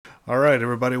All right,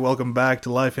 everybody, welcome back to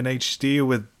Life in HD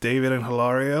with David and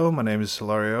Hilario. My name is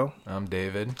Hilario, I'm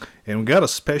David. and we got a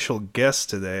special guest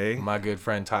today. My good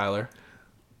friend Tyler.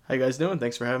 How you guys doing?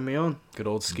 Thanks for having me on. Good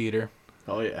old Skeeter.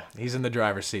 Oh yeah. He's in the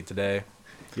driver's seat today.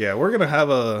 Yeah, we're gonna have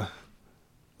a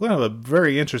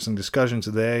very interesting discussion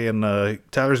today, and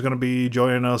Tyler's gonna be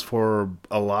joining us for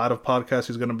a lot of podcasts.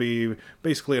 He's gonna be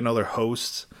basically another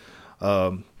host.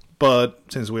 But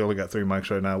since we only got 3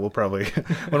 mics right now, we'll probably,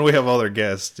 when we have other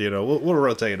guests, we'll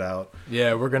rotate out.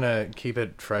 Yeah, we're going to keep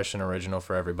it fresh and original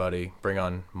for everybody. Bring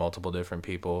on multiple different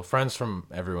people. Friends from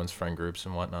everyone's friend groups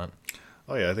and whatnot.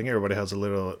 Oh, yeah, I think everybody has a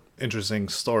little interesting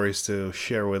stories to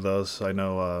share with us. I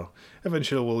know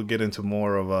eventually we'll get into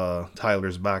more of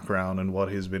Tyler's background and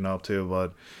what he's been up to.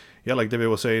 But, yeah, like David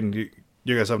was saying,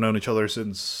 you guys have known each other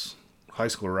since high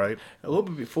school, right? A little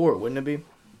bit before, wouldn't it be?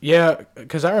 Yeah,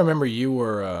 because I remember you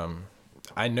were,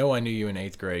 I know I knew you in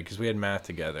 8th grade because we had math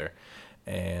together.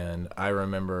 And I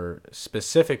remember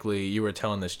specifically you were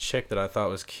telling this chick that I thought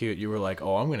was cute. You were like,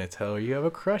 oh, I'm going to tell her you have a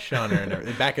crush on her.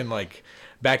 And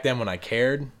back then when I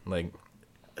cared, like.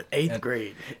 Eighth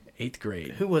grade. 8th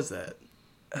grade. Who was that?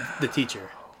 The teacher.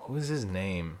 What was his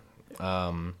name?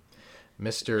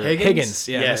 Mr. Higgins? Higgins.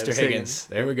 Yeah, Yeah, Mr. it was Higgins. Higgins.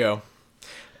 There we go.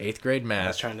 8th grade I was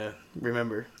math. trying to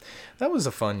remember. That was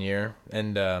a fun year.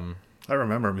 And, I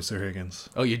remember Mr. Higgins.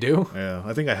 oh, you do? Yeah,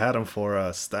 I think I had him for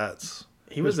stats.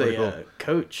 He was pretty a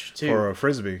coach too. For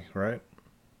Frisbee, right?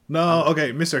 No,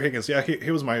 okay, Mr. Higgins. Yeah, he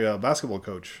was my basketball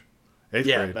coach. 8th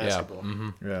yeah, grade. basketball. Yeah.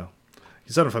 Mm-hmm. Yeah.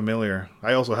 He sounded familiar.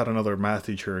 I also had another math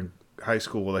teacher in high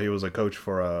school that he was a coach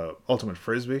for Ultimate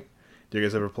Frisbee. Do you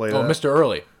guys ever play Oh, that? Mr.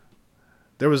 Early.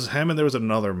 There was him and there was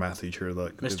another math teacher.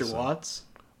 That did Mr. some- Watts.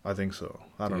 I think so.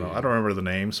 I don't know. Dude. I don't remember the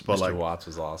names, but Mr. Watts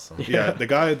was awesome. yeah, the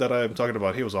guy that I'm talking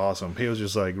about, he was awesome. He was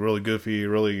just like really goofy,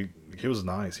 he was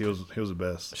nice. He was the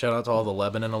best. Shout out to all the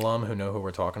Lebanon alum who know who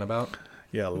we're talking about.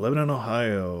 Yeah, Lebanon,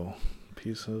 Ohio.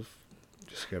 Piece of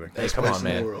just kidding. Hey, come place on,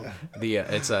 in the man. world.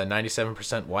 It's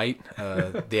 97% white.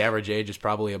 The average age is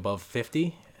probably above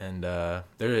 50, and there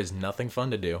is nothing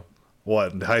fun to do.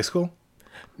 What, in high school?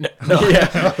 No,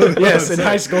 yeah, yes, in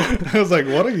high school. I was like,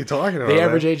 what are you talking about? The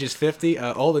average man? age is 50.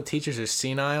 All the teachers are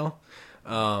senile.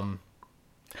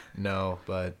 No,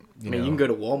 but I mean, you can go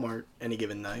to Walmart any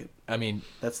given night. I mean,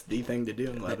 That's the thing to do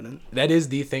in Lebanon. that is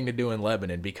the thing to do in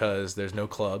Lebanon because there's no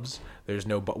clubs. There's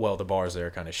no well, the bars there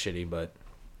are kind of shitty, but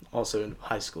Also in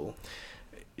high school,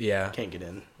 yeah, can't get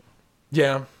in.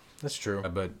 yeah, that's true.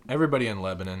 But everybody in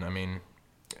Lebanon, I mean,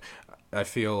 I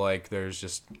feel like there's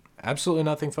just absolutely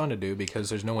nothing fun to do because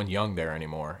there's no one young there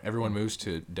anymore. Everyone moves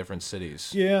to different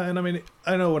cities. Yeah, and I mean,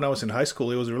 I know when I was in high school,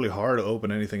 it was really hard to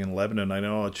open anything in Lebanon. I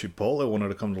know Chipotle wanted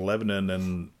to come to Lebanon,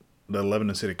 and the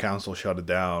Lebanon City Council shut it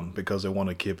down because they want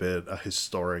to keep it a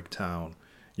historic town.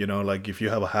 You know, like if you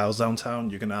have a house downtown,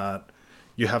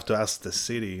 you have to ask the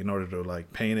city in order to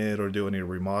like paint it or do any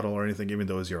remodel or anything, even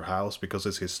though it's your house because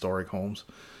it's historic homes.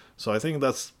 So I think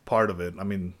that's part of it. I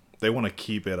mean, they want to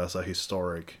keep it as a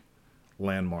historic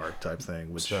landmark type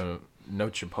thing, which So no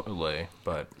Chipotle,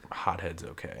 but Hothead's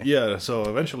okay. yeah. So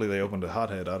eventually they opened a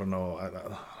Hothead. I don't know.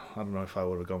 I don't know if I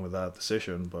would have gone with that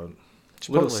decision, but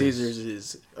Little Chipotle's- Caesars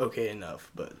is okay enough,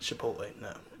 but Chipotle,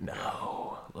 no.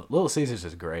 No, Little Caesars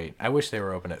is great. I wish they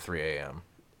were open at 3 a.m.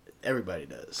 Everybody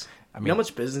does. I You mean, know how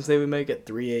much business they would make at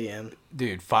 3 a.m.?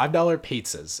 dude, $5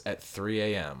 pizzas at 3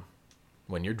 a.m.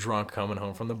 when you're drunk coming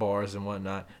home from the bars and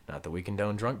whatnot. Not that we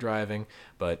condone drunk driving,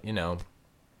 but you know,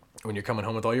 when you're coming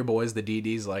home with all your boys, the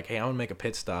DD's like, hey, I'm gonna make a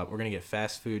pit stop. We're gonna get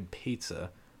fast food pizza,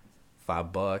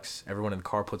 $5. Everyone in the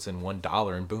car puts in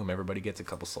 $1, and boom, everybody gets a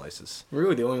couple slices.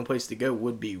 Really, the only place to go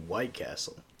would be White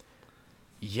Castle.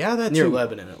 Yeah, that's Near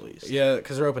Lebanon, at least. Yeah,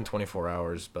 because they're open 24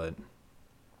 hours, but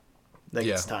That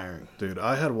gets Yeah. tiring. dude,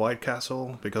 I had White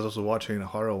Castle because I was watching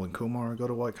Harold and Kumar go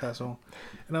to White Castle,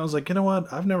 and I was like, you know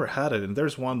what? I've never had it, and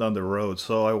there's one down the road.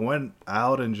 So I went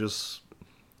out and just,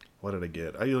 what did I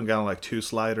get? I even got like 2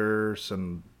 sliders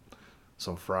and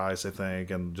some fries, I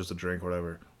think, and just a drink,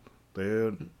 whatever.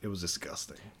 Dude, it was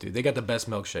disgusting. dude, they got the best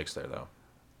milkshakes there though.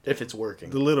 If it's working.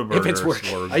 The little If burgers it's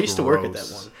working. were I used to work at that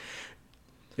gross. one.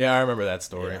 Yeah, I remember that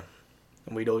story. Yeah.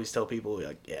 And we'd always tell people,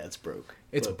 like, yeah, it's broke.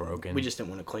 It's But broken. We just didn't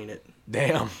want to clean it.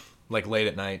 Damn, like late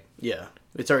at night. Yeah.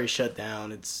 It's already shut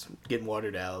down. It's getting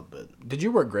watered out, but Did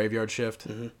you work graveyard shift?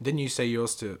 Mm-hmm. Didn't you say you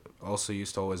used to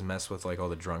always mess with like all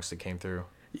the drunks that came through?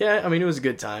 yeah, I mean, it was a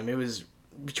good time. It was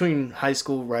between high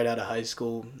school, right out of high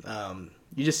school.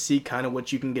 You just see kind of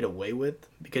what you can get away with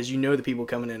because you know the people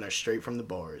coming in are straight from the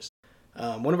bars.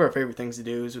 One of our favorite things to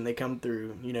do is when they come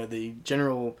through, you know, the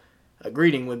general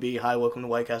greeting would be, hi, welcome to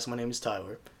White Castle. My name is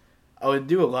Tyler. I would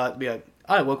do a lot, be like,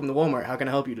 hi, welcome to Walmart. How can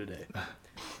I help you today?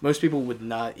 most people would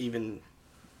not even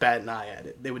bat an eye at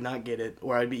it. They would not get it.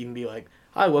 Or even be like,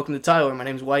 "Hi, welcome to Tyler. My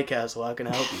name's White Castle. How can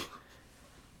I help you?"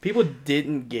 People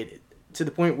didn't get it to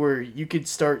the point where you could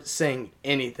start saying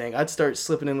anything. I'd start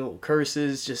slipping in little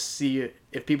curses, just see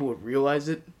if people would realize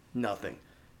it. Nothing,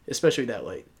 especially that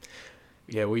late.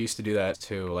 Yeah, we used to do that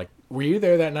too. Like, were you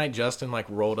there that night? Justin like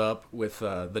rolled up with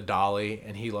the dolly,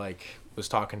 and he like was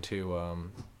talking to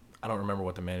I don't remember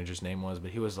what the manager's name was,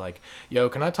 but he was like, "Yo,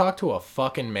 can I talk to a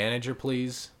fucking manager,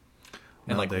 please?"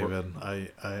 And No, like, David, I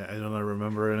do not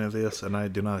remember any of this, and I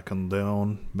do not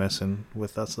condone messing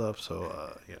with that stuff.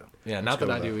 So yeah. yeah, not that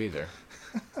I do either.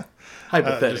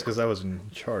 Hypothetically. Just because I was in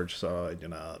charge, so I do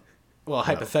not. Well,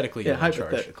 hypothetically, yeah, you're in charge.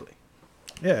 hypothetically.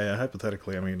 Yeah,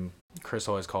 hypothetically, I mean, Chris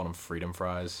always called them freedom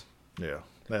fries. yeah,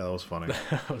 that was funny.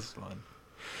 That was fun.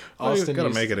 Austin gotta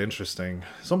used- make it interesting.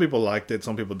 Some people liked it,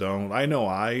 some people don't. I know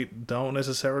I don't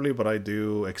necessarily, but I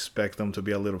do expect them to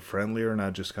be a little friendlier,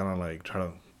 not just kind of like try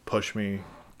to push me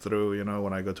through. You know,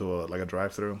 when I go to a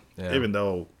drive-through, Yeah. even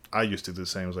though I used to do the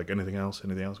same. It was like, anything else?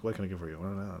 What can I get for you?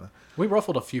 No. We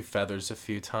ruffled a few feathers a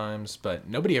few times, but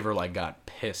nobody ever like got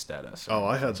pissed at us. Oh,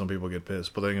 I had some people get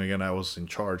pissed, but then again, I was in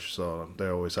charge, so they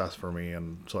always asked for me,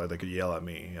 and so they could yell at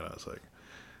me. You know, it's like,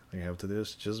 you have to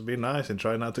just be nice and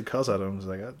try not to cuss at them. It's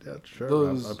like, yeah, sure,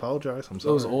 I apologize. I'm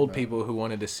sorry. Those old people who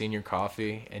wanted a senior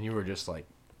coffee, and you were just like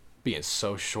being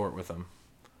so short with them.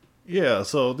 Yeah,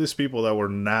 so these people that were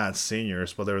not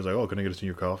seniors, but they was like, oh, can I get a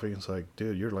senior coffee? It's like,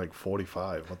 dude, you're like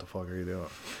 45. What the fuck are you doing?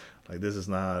 Like, this is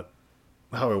not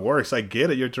how it works. I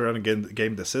get it. You're trying to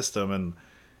game the system, and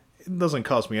it doesn't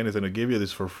cost me anything to give you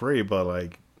this for free, but,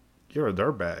 like, you're a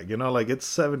dirtbag. You know, like, it's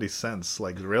 70 cents.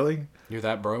 Like, really? You're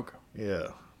that broke? Yeah.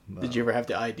 No. Did you ever have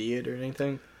to ID it or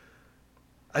anything?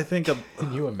 I think...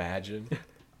 Can you imagine?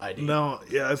 ID. No,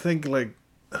 yeah, I think, like,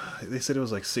 they said it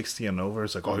was like 60 and over.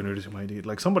 It's like, oh, you need to see my ID.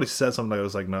 Like, somebody said something. I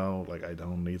was like, no, like, I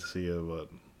don't need to see it, but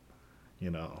you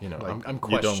know, like, I'm you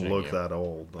questioning don't look you. that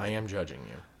old. I am judging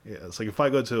you. Yeah, it's like if I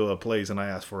go to a place and I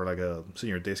ask for like a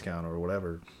senior discount or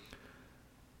whatever,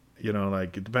 you know,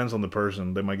 like, it depends on the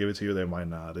person. They might give it to you, they might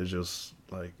not. It's just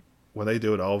like when they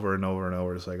do it over and over and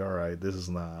over, it's like, all right, this is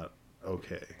not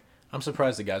okay. I'm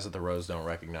surprised the guys at the Rose don't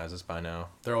recognize us by now.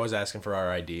 They're always asking for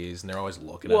our IDs, and they're always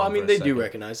looking at Well, I them mean, for a they second. do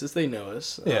recognize us. They know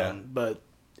us. Yeah. But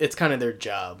it's kind of their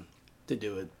job to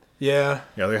do it. Yeah.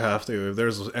 Yeah, they have to. If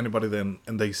there's anybody then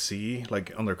and they see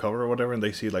like undercover or whatever, and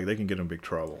they see, like, they can get in big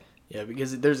trouble. Yeah,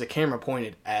 because there's a camera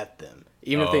pointed at them.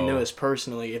 Even if they know Oh. us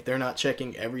personally, if they're not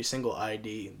checking every single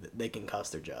ID, they can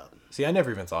cost their job. See, I never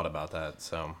even thought about that,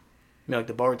 so... I mean, like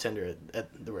the bartender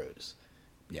at the Rose.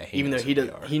 Yeah, Even though knows he who we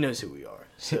does, are. he knows who we are.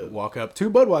 So, Walk up, 2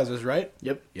 Budweisers, right?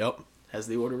 yep, Yep. has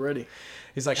the order ready.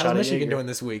 He's like, Shot how's of Michigan Jaeger. doing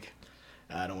this week?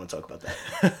 I don't want to talk about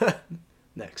that.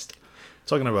 Next.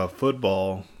 Talking about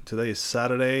football, today is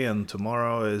Saturday and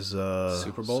tomorrow is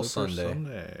Super Bowl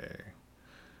Sunday.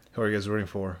 Who are you guys rooting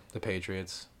for? The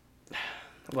Patriots. I'm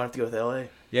going to have to go with LA.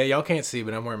 Yeah, y'all can't see,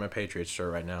 but I'm wearing my Patriots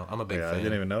shirt right now. I'm a big Yeah, I fan.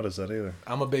 didn't even notice that either.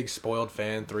 I'm a big spoiled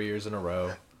fan 3 years in a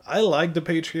row. I like the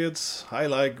Patriots. I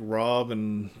like Rob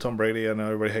and Tom Brady. I know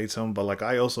everybody hates him, but like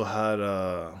I also had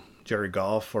Jerry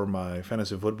Goff for my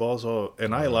fantasy football. So,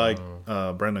 and I like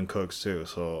Brandon Cooks too.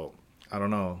 So I don't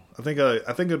know. I think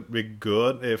it'd be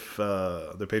good if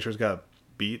the Patriots got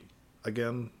beat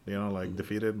again. You know, like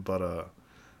defeated. But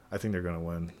I think they're gonna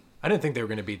win. I didn't think they were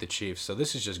going to beat the Chiefs, so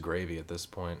this is just gravy at this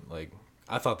point. Like,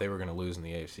 I thought they were going to lose in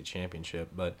the AFC Championship,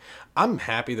 but I'm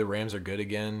happy the Rams are good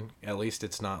again. At least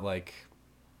it's not like,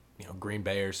 you know, Green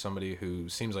Bay or somebody who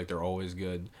seems like they're always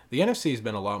good. The NFC has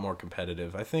been a lot more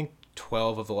competitive. I think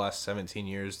 12 of the last 17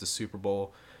 years, the Super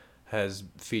Bowl has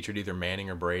featured either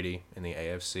Manning or Brady in the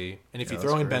AFC. And if Yeah, you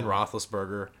throw that's in Ben great.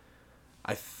 Roethlisberger,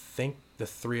 I think the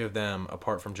 3 of them,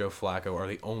 apart from Joe Flacco, are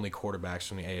the only quarterbacks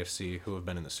from the AFC who have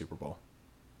been in the Super Bowl.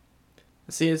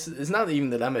 See, it's not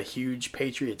even that I'm a huge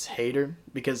Patriots hater,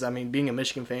 because, I mean, being a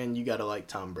Michigan fan, you got to like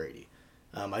Tom Brady.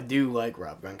 I do like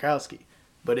Rob Gronkowski,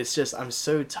 but it's just I'm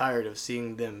so tired of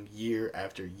seeing them year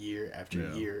after year after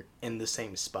Yeah. year in the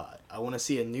same spot. I want to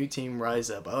see a new team rise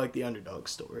up. I like the underdog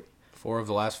story. 4 of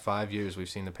the last 5 years, we've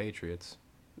seen the Patriots.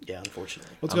 Yeah,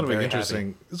 unfortunately. What's I'm going to be very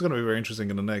interesting? It's going to be very interesting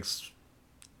in the next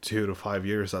 2 to 5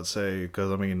 years, I'd say, because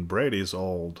I mean Brady's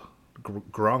old,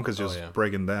 Gronk is just yeah.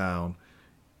 breaking down.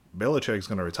 Belichick's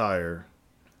going to retire.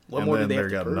 What and more then do they have they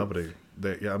to got prove? nobody.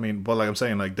 Yeah, I mean, but like I'm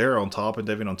saying, like they're on top and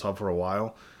they've been on top for a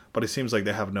while, but it seems like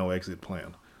they have no exit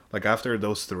plan. Like after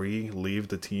those 3 leave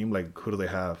the team, like who do they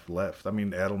have left? I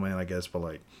mean, Edelman, I guess, but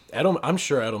like I'm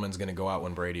sure Edelman's going to go out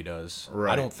when Brady does.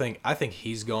 Right. I think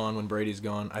he's gone when Brady's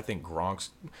gone. I think Gronk's,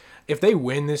 if they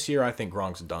win this year, I think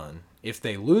Gronk's done. If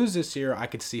they lose this year, I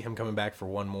could see him coming back for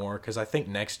one more because I think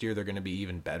next year they're going to be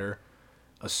even better,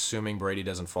 assuming Brady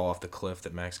doesn't fall off the cliff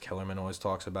that Max Kellerman always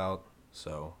talks about.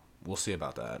 So we'll see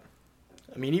about that.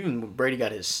 I mean, even when Brady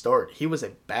got his start, he was a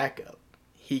backup.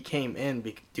 He came in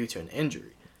due to an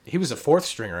injury. He was a fourth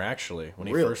stringer, actually, when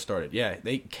he Really? first started. Yeah,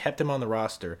 they kept him on the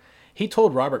roster. He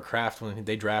told Robert Kraft when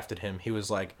they drafted him, he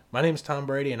was like, "My name's Tom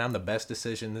Brady, and I'm the best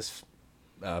decision this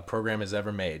program has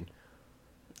ever made."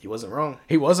 He wasn't wrong.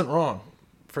 He wasn't wrong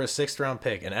for a 6th-round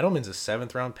pick. And Edelman's a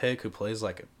 7th-round pick who plays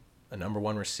like a number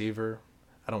 1 receiver.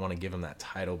 I don't want to give him that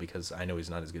title because I know he's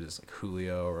not as good as like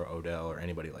Julio or Odell or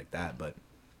anybody like that, but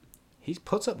he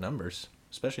puts up numbers,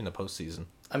 especially in the postseason.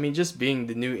 I mean, just being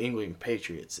the New England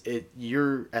Patriots,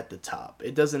 you're at the top.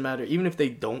 It doesn't matter. Even if they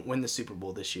don't win the Super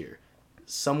Bowl this year,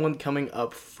 someone coming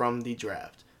up from the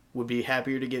draft would be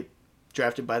happier to get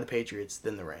drafted by the Patriots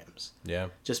than the Rams. Yeah.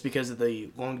 Just because of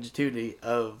the longevity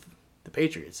of the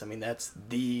Patriots. I mean, that's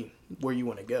where you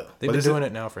want to go. They've been doing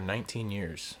it now for 19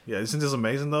 years. Yeah, isn't this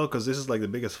amazing though? Because this is like the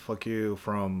biggest fuck you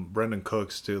from Brendan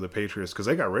Cooks to the Patriots because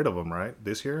they got rid of him right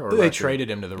this year or They last year? traded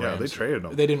him to the Rams. Yeah, they traded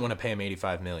him. They didn't want to pay him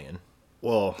 $85 million.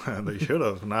 Well, they should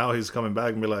have. Now he's coming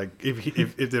back and be like,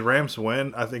 if the Rams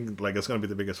win, I think like it's gonna be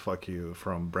the biggest fuck you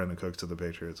from Brendan Cooks to the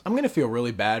Patriots. I'm going to feel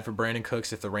really bad for Brandon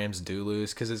Cooks if the Rams do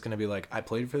lose because it's going to be like, I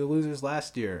played for the losers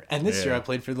last year, and this year I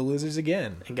played for the losers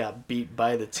again. And got beat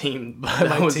by the team By that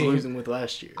my was team. losing with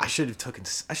last year. I should have taken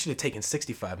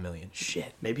 $65 million.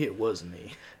 Shit. Maybe it was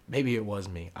me. Maybe it was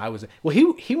me.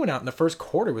 He went out in the first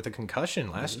quarter with a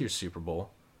concussion last year's Super Bowl.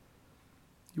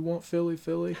 You want Philly?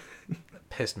 That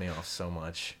pissed me off so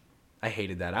much. I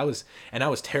hated that. I was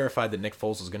terrified that Nick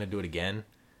Foles was going to do it again.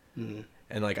 Mm-hmm.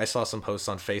 And like I saw some posts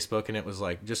on Facebook and it was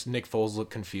like just Nick Foles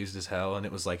looked confused as hell and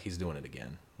it was like he's doing it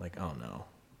again. Like, oh no.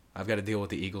 I've got to deal with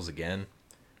the Eagles again.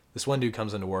 This one dude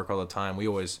comes into work all the time. We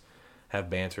always have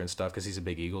banter and stuff because he's a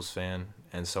big Eagles fan.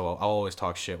 And so I'll always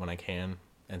talk shit when I can.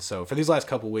 And so for these last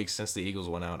couple of weeks since the Eagles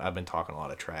went out, I've been talking a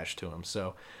lot of trash to him.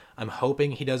 So I'm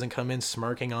hoping he doesn't come in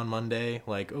smirking on Monday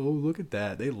like, oh, look at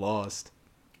that. They lost.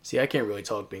 See, I can't really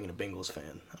talk being a Bengals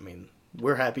fan. I mean,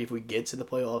 we're happy if we get to the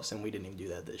playoffs, and we didn't even do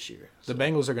that this year. The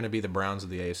Bengals are going to be the Browns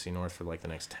of the AFC North for like the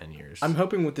next 10 years. I'm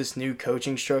hoping with this new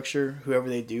coaching structure, whoever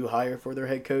they do hire for their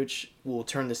head coach will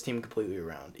turn this team completely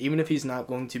around. Even if he's not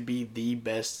going to be the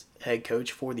best head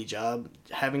coach for the job,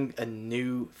 having a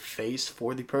new face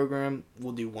for the program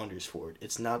will do wonders for it.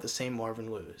 It's not the same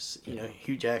Marvin Lewis.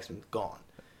 Hugh Jackson's gone.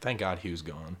 Thank God Hugh's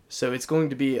gone. So it's going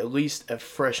to be at least a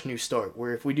fresh new start,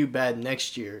 where if we do bad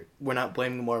next year, we're not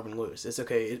blaming Marvin Lewis. It's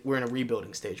okay. We're in a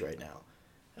rebuilding stage right now.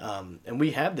 And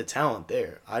we have the talent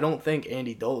there. I don't think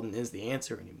Andy Dalton is the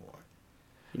answer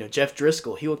anymore. Jeff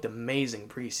Driscoll, he looked amazing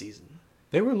preseason.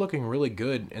 They were looking really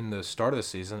good in the start of the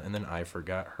season, and then Eifert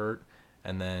got hurt.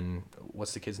 And then,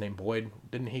 what's the kid's name? Boyd?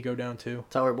 Didn't he go down too?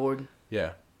 Tyler Boyd?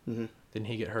 Yeah. Mm-hmm. Didn't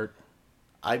he get hurt?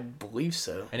 I believe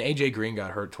so. And A.J. Green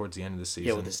got hurt towards the end of the season.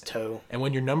 Yeah, with his toe. And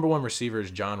when your number one receiver is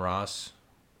John Ross,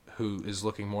 who is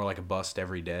looking more like a bust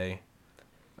every day.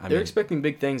 They're expecting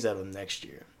big things out of him next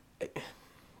year.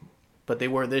 But they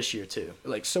were this year, too.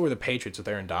 Like, so were the Patriots with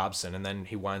Aaron Dobson, and then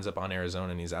he winds up on Arizona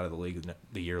and he's out of the league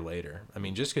the year later. I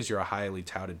mean, just because you're a highly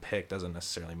touted pick doesn't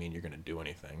necessarily mean you're going to do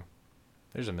anything.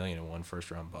 There's 1,000,001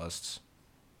 first-round busts.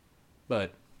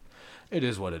 But it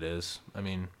is what it is. I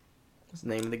mean... It's the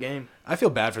name of the game. I feel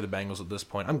bad for the Bengals at this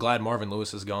point. I'm glad Marvin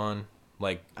Lewis is gone.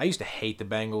 Like, I used to hate the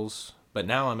Bengals, but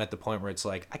now I'm at the point where it's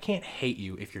like, I can't hate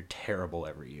you if you're terrible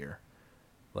every year.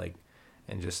 Like,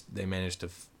 and just, they managed to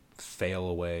fail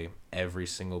away every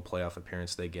single playoff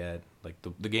appearance they get. Like,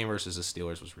 the game versus the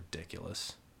Steelers was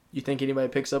ridiculous. You think anybody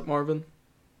picks up Marvin?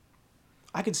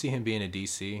 I could see him being a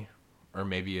DC or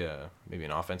maybe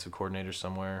an offensive coordinator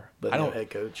somewhere. But no head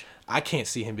coach. I can't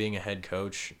see him being a head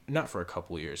coach, not for a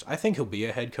couple of years. I think he'll be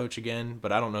a head coach again,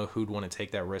 but I don't know who'd want to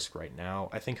take that risk right now.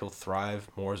 I think he'll thrive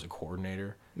more as a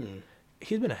coordinator.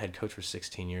 He's been a head coach for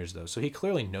 16 years, though, so he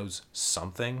clearly knows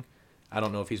something. I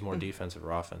don't know if he's more defensive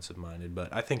or offensive minded,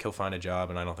 but I think he'll find a job,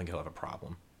 and I don't think he'll have a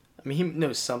problem. I mean, he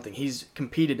knows something. He's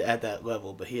competed at that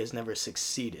level, but he has never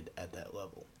succeeded at that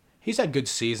level. He's had good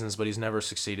seasons, but he's never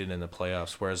succeeded in the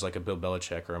playoffs, whereas like a Bill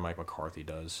Belichick or a Mike McCarthy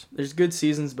does. There's good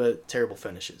seasons, but terrible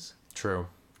finishes. True.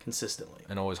 Consistently.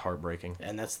 And always heartbreaking.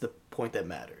 And that's the point that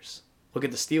matters. Look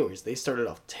at the Steelers. They started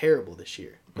off terrible this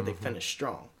year, but they finished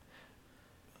strong.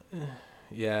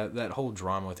 Yeah, that whole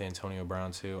drama with Antonio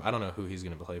Brown, too. I don't know who he's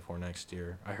going to play for next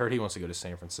year. I heard he wants to go to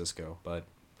San Francisco, but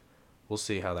we'll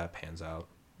see how that pans out.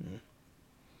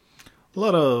 A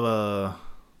lot of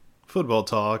football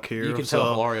talk here. You can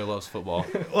tell Hilario loves football.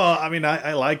 Well, I mean,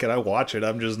 I like it. I watch it.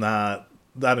 I'm just not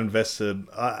that invested.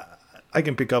 I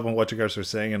can pick up on what you guys are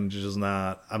saying, and just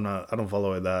not. I don't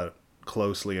follow it that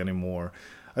closely anymore.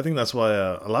 I think that's why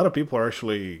a lot of people are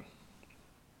actually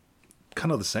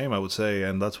kind of the same, I would say,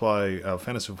 and that's why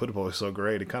fantasy football is so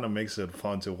great. It kind of makes it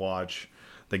fun to watch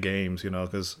the games,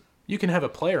 because You can have a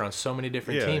player on so many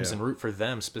different Yeah, teams yeah. and root for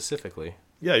them specifically.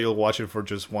 yeah, you'll watch it for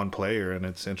just one player, and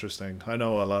it's interesting. I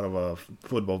know a lot of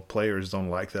football players don't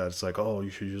like that. It's like, oh, you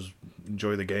should just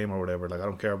enjoy the game or whatever. Like, I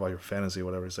don't care about your fantasy,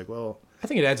 whatever. It's like, well, I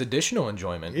think it adds additional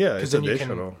enjoyment. Yeah, 'Cause it's then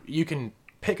additional. You can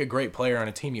pick a great player on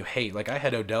a team you hate. Like I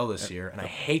had Odell this year, and I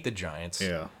hate the Giants.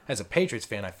 Yeah. As a Patriots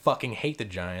fan, I fucking hate the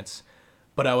Giants.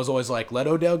 But I was always like, let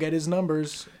Odell get his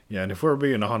numbers. yeah. And if we're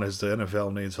being honest, the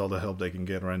NFL needs all the help they can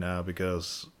get right now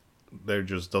because there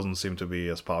just doesn't seem to be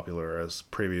as popular as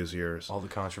previous years. All the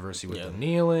controversy with Yeah. the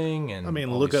kneeling and I mean,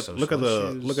 all look these at social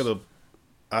the issues.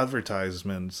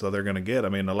 advertisements that they're gonna get. I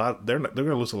mean, they're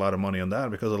gonna lose a lot of money on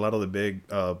that because a lot of the big,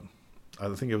 I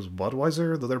think it was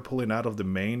Budweiser that they're pulling out of the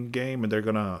main game, and they're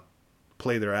gonna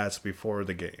play their ads before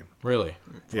the game. Really.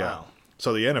 Yeah. Wow.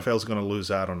 So the NFL is gonna lose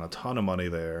out on a ton of money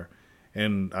there.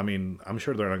 And I mean, I'm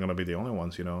sure they're not going to be the only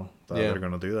ones, that Yeah. are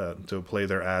going to do that, to play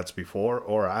their ads before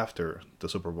or after the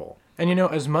Super Bowl. And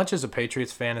as much as a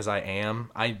Patriots fan as I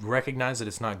am, I recognize that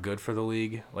it's not good for the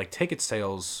league. Like ticket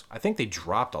sales, I think they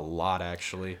dropped a lot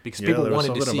actually because Yeah, people there was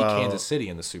wanted to see something about- Kansas City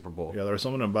in the Super Bowl. Yeah, there was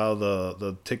something about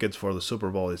the tickets for the Super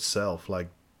Bowl itself. Like,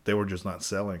 they were just not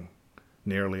selling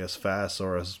nearly as fast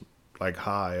or as, like,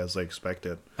 high as they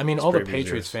expected. I mean, as all the previous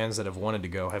Patriots years. fans that have wanted to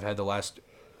go have had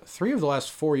 3 of the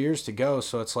last 4 years to go.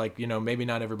 So it's like, maybe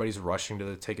not everybody's rushing to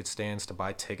the ticket stands to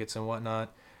buy tickets and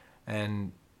whatnot.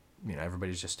 And,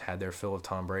 everybody's just had their fill of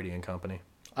Tom Brady and company.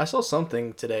 I saw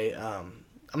something today.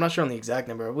 I'm not sure on the exact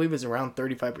number. I believe it's around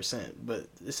 35%, but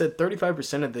it said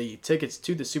 35% of the tickets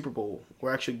to the Super Bowl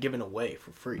were actually given away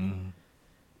for free,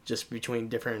 just between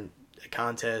different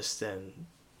contests and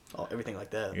everything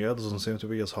like that. Yeah, it doesn't seem to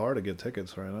be as hard to get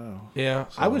tickets right now. Yeah,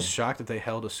 I was So- shocked that they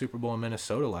held a Super Bowl in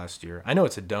Minnesota last year. I know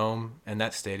it's a dome, and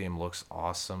that stadium looks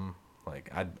awesome.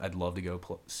 Like, I'd love to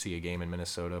go see a game in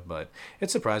Minnesota, but it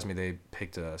surprised me they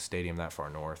picked a stadium that far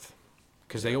north,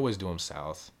 because they always do them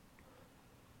south.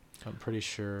 I'm pretty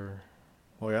sure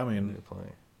Well, yeah, I they mean,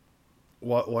 play.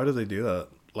 why do they do that?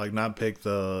 Like, not pick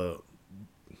the...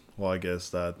 Well, I guess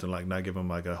that to, like, not give them,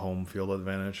 like, a home field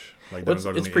advantage. Like, they Well, don't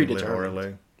go to it's New England or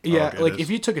predetermined. LA. Yeah, okay, like it is. if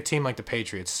you took a team like the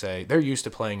Patriots, say they're used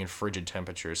to playing in frigid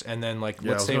temperatures, and then like Yeah,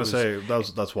 I let's was say, going to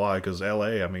say, that's why, because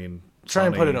LA, I mean... try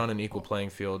and put sunny- it on an equal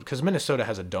playing field because Minnesota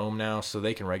has a dome now, so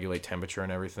they can regulate temperature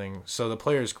and everything. So the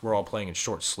players were all playing in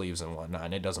short sleeves and whatnot,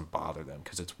 and it doesn't bother them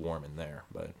because it's warm in there.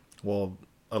 But Well,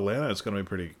 Atlanta is going to be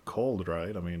pretty cold,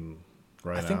 right? I mean,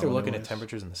 right I now. think they're looking at anyways.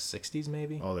 temperatures in the 60s,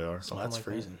 maybe. Oh, they are. Well, Something that's like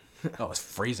that. freezing. Oh, it's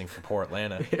freezing for poor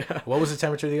Atlanta. What was the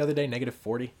temperature the other day?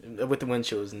 -40. With the wind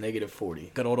chill, it was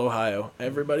 -40. Good old Ohio.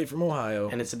 Everybody from Ohio.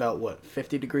 And it's about,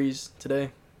 50 degrees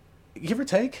today? Give or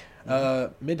take,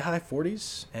 mid-high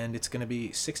 40s, and it's going to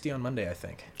be 60 on Monday, I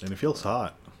think. And it feels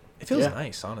hot. It feels Yeah.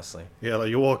 nice, honestly. Yeah, like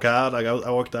you walk out, like I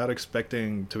walked out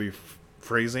expecting to be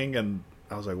freezing, and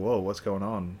I was like, whoa, what's going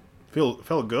on?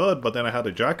 Felt good, but then I had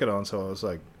a jacket on, so I was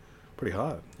like, pretty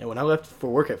hot. And when I left for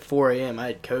work at 4 a.m., I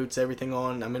had coats, everything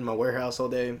on. I'm in my warehouse all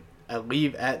day. I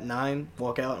leave at 9,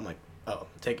 walk out. I'm like, oh,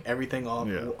 take everything off.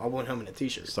 Yeah. I went home in a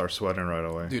t-shirt. Start sweating right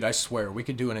away. Dude, I swear, we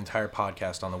could do an entire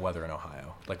podcast on the weather in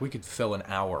Ohio. Like, we could fill an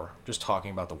hour just talking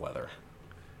about the weather.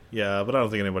 Yeah, but I don't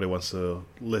think anybody wants to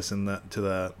listen to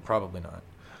that. Probably not.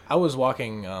 I was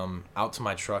walking out to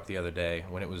my truck the other day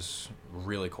when it was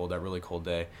really cold, that really cold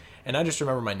day. And I just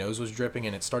remember my nose was dripping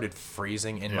and it started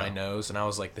freezing in my Yeah. nose. And I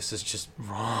was like, this is just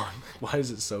wrong. Why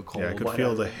is it so cold? Yeah, I could Why feel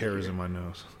not the right hairs here? in my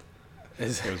nose.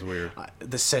 It's- It was weird.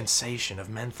 the sensation of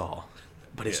menthol.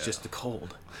 But it's Yeah. just the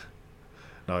cold.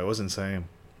 No, it was insane.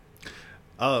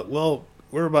 Well,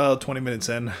 we're about 20 minutes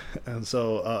in, and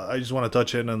so I just want to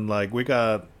touch in, and like we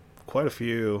got quite a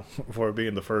few for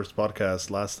being the first podcast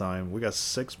last time. We got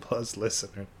 6+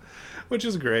 listeners, which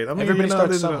is great. I mean, Everybody starts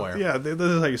this is- somewhere. Yeah, this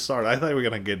is how you start. I thought we were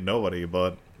gonna get nobody,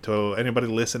 but to anybody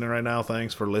listening right now,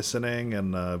 thanks for listening,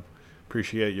 and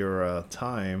appreciate your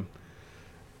time.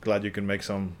 Glad you can make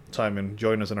some time and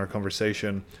join us in our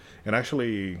conversation. And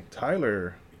actually,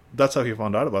 Tyler, that's how he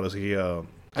found out about us. He I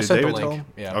did sent the David tell link.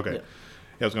 him? Yeah. Okay. Yeah.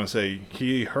 Yeah, I was going to say,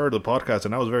 he heard the podcast,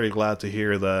 and I was very glad to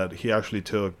hear that he actually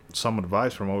took some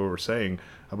advice from what we were saying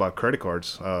about credit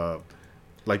cards.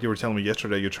 Like you were telling me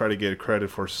yesterday, you tried to get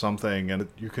credit for something, and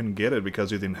you couldn't get it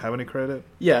because you didn't have any credit.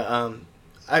 Yeah,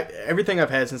 everything I've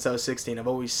had since I was 16, I've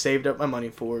always saved up my money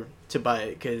to buy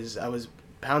it because I was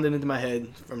pounded into my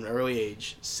head from an early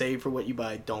age, save for what you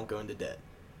buy, don't go into debt.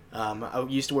 I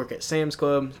used to work at Sam's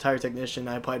Club, tire technician.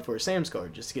 I applied for a Sam's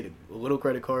card just to get a little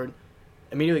credit card.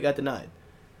 Immediately got denied.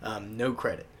 No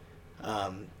credit.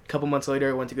 Couple months later,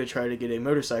 I went to go try to get a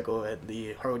motorcycle at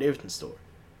the Harley Davidson store.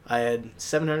 I had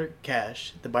 $700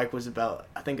 cash. The bike was about,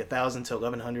 I think, $1,000 to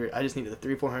 $1,100. I just needed a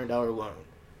 $300-$400 loan.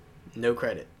 No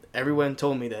credit. Everyone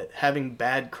told me that having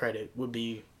bad credit would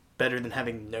be better than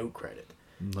having no credit.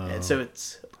 No. And so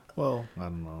it's... Well, I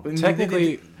don't know.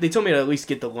 Technically... They told me to at least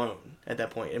get the loan at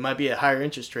that point. It might be a higher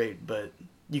interest rate, but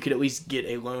you could at least get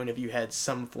a loan if you had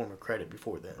some form of credit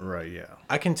before then. Right, yeah.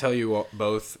 I can tell you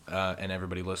both, and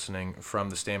everybody listening, from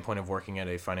the standpoint of working at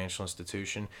a financial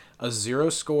institution, a 0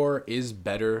 score is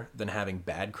better than having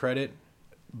bad credit,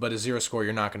 but a 0 score,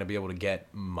 you're not going to be able to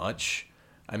get much.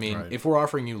 I mean, Right. if we're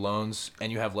offering you loans and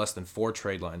you have less than 4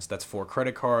 trade lines, that's 4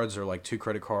 credit cards or like 2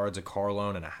 credit cards, a car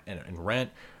loan, and rent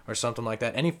or something like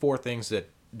that. Any 4 things that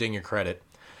ding your credit.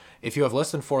 If you have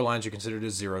less than 4 lines, you're considered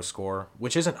a 0 score,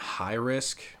 which isn't high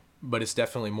risk, but it's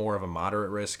definitely more of a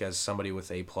moderate risk as somebody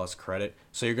with A+ credit.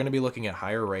 So you're going to be looking at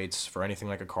higher rates for anything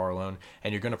like a car loan,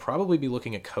 and you're going to probably be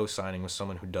looking at co-signing with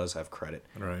someone who does have credit.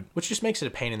 Right. Which just makes it a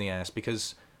pain in the ass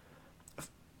because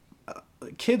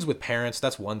kids with parents,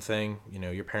 that's one thing. You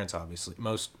know, your parents obviously,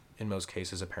 in most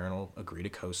cases, a parent will agree to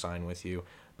co-sign with you.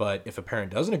 But if a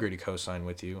parent doesn't agree to co-sign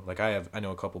with you, like I know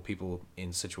a couple people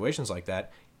in situations like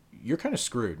that, you're kind of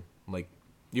screwed. Like,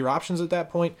 your options at that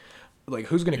point, like,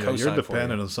 who's going to co-sign you're for you?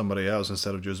 dependent on somebody else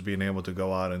instead of just being able to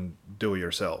go out and do it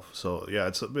yourself. So, yeah,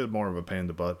 it's a bit more of a pain in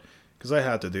the butt. Because I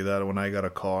had to do that when I got a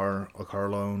car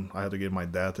loan. I had to get my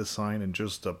dad to sign, and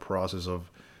just the process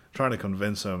of trying to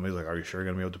convince him. He's like, "Are you sure you're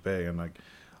going to be able to pay?" And, like,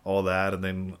 all that. And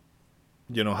then,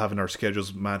 you know, having our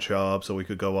schedules match up so we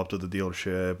could go up to the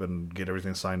dealership and get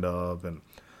everything signed up. And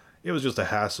it was just a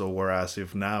hassle. Whereas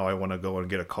if now I want to go and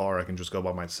get a car, I can just go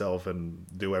by myself and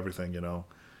do everything, you know.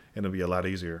 And it'll be a lot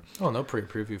easier. Oh, and they'll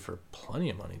pre-approve you for plenty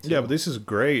of money, too. Yeah, but this is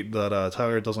great that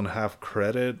Tyler doesn't have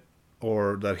credit,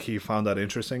 or that he found that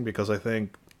interesting, because I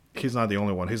think he's not the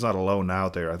only one. He's not alone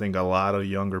out there. I think a lot of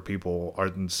younger people are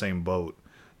in the same boat,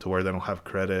 to where they don't have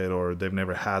credit or they've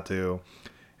never had to.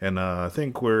 And I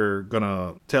think we're going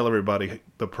to tell everybody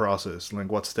the process, like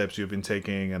what steps you've been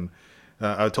taking. And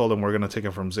I told him we're going to take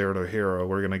him from 0 to hero.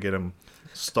 We're going to get him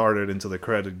started into the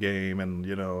credit game and,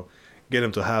 you know, get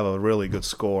him to have a really good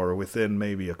score. Within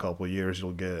maybe a couple of years,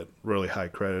 you'll get really high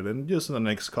credit. And just in the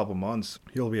next couple months,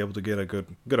 he'll be able to get a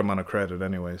good amount of credit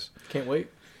anyways. Can't wait.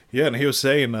 Yeah, and he was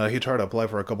saying he tried to apply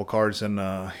for a couple cards, and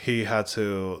he had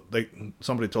to.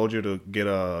 Somebody told you to get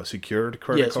a secured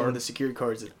credit Yes, card. one of the secured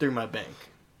cards through my bank.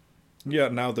 Yeah,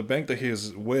 now the bank that he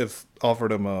is with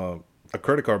offered him a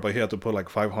credit card, but he had to put like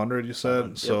 $500. You said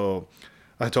Yep. so.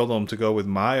 I told him to go with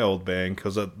my old bank,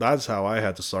 because that's how I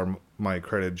had to start my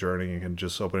credit journey, and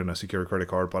just opening a secured credit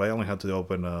card. But I only had to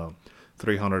open a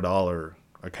 $300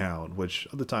 account, which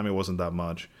at the time it wasn't that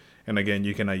much. And again,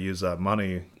 you cannot use that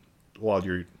money while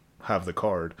you have the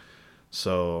card.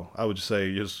 So I would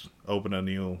say just open a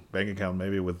new bank account,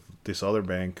 maybe with this other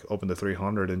bank, open the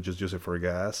 300 and just use it for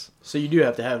gas. So you do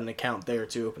have to have an account there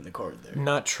to open the card there.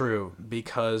 Not true,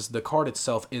 because the card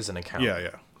itself is an account.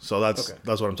 Yeah. So that's Okay.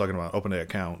 what I'm talking about. Open the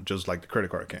account, just like the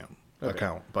credit card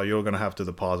account. But you're going to have to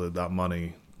deposit that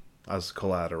money as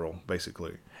collateral,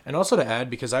 basically. And also to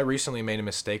add, because I recently made a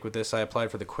mistake with this, I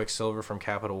applied for the Quicksilver from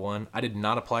Capital One. I did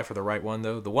not apply for the right one,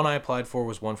 though. The one I applied for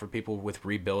was one for people with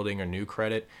rebuilding or new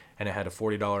credit, and it had a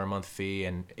 $40 a month fee.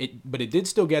 But it did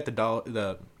still get the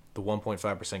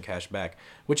 1.5% cash back,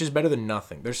 which is better than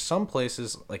nothing. There's some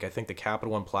places, like I think the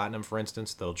Capital One Platinum, for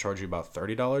instance, that'll charge you about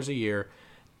 $30 a year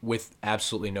with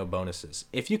absolutely no bonuses.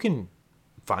 If you can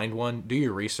find one, do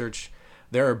your research.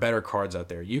 There are better cards out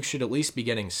there. You should at least be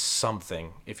getting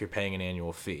something if you're paying an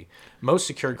annual fee. Most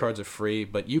secured cards are free,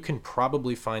 but you can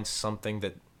probably find something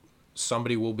that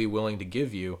somebody will be willing to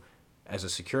give you as a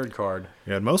secured card.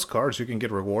 Yeah, and most cards you can get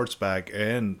rewards back,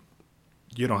 and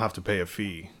you don't have to pay a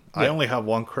fee. I only have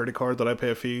one credit card that I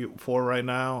pay a fee for right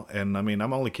now, and I mean,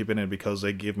 I'm only keeping it because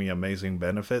they give me amazing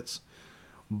benefits.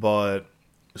 But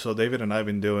so David and I have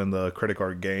been doing the credit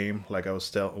card game, like I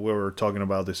was we were talking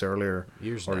about this earlier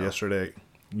yesterday.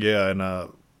 Yeah,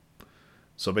 and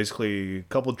so basically a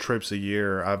couple trips a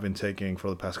year I've been taking for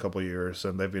the past couple of years,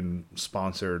 and they've been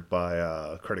sponsored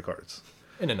by credit cards.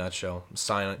 In a nutshell,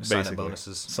 sign-up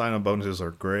bonuses. Sign-up bonuses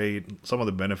are great. Some of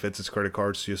the benefits this credit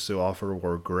cards used to offer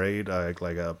were great,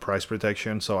 like price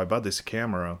protection. So I bought this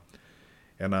camera,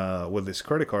 and with this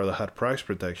credit card that had price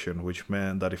protection, which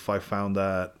meant that if I found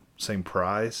that same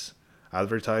price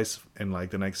advertised in like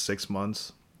the next 6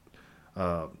 months,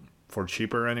 for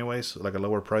cheaper anyways, like a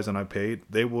lower price than I paid,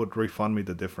 they would refund me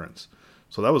the difference.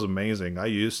 So that was amazing. I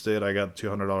used it. I got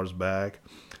 $200 back.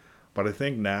 But I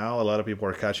think now a lot of people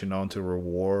are catching on to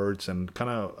rewards and kind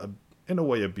of, in a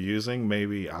way, abusing.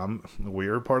 Maybe I'm the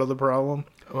weird part of the problem.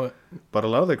 What? But a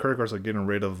lot of the credit cards are getting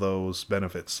rid of those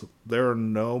benefits. There are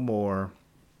no more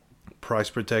price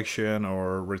protection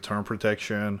or return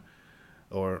protection,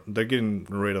 or they're getting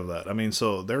rid of that. I mean,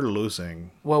 so they're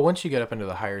losing. Well, once you get up into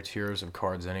the higher tiers of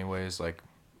cards anyways, like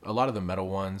a lot of the metal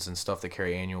ones and stuff that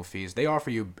carry annual fees, they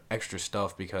offer you extra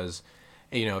stuff because,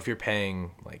 you know, if you're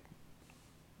paying, like,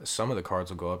 some of the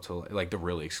cards will go up to, like, the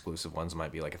really exclusive ones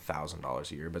might be like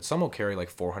 $1,000 a year, but some will carry like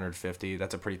 450.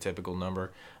 That's a pretty typical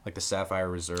number. Like the Sapphire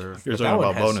Reserve. You're But talking that one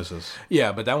about has- bonuses.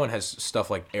 Yeah, but that one has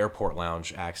stuff like airport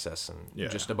lounge access and Yeah.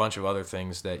 just a bunch of other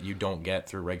things that you don't get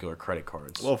through regular credit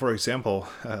cards. Well, for example,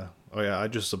 I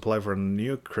just applied for a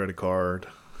new credit card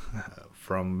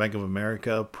from Bank of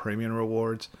America, Premium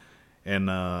Rewards, and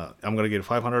I'm gonna get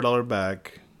 $500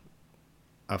 back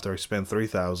after I spend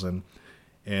 $3,000,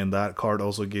 and that card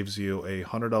also gives you a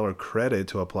 $100 credit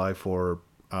to apply for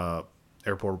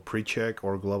airport pre-check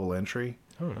or global entry,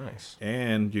 Oh, nice.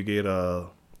 and you get a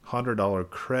 $100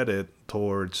 credit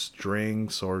towards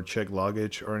drinks or check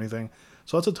luggage or anything.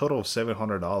 So that's a total of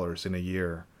 $700 in a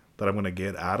year that I'm gonna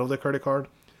get out of the credit card.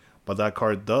 But that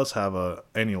card does have a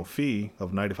annual fee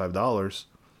of $95.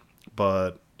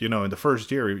 But you know, in the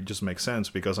first year, it just makes sense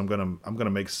because I'm gonna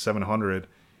make 700,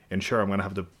 and sure, I'm gonna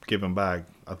have to give him back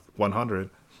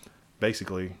 100,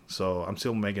 basically. So I'm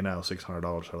still making out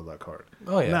 $600 out of that card.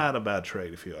 Oh, yeah. Not a bad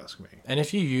trade if you ask me. And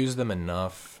if you use them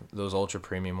enough, those ultra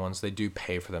premium ones, they do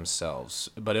pay for themselves.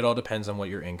 But it all depends on what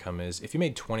your income is. If you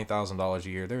made $20,000 a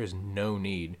year, there is no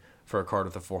need for a card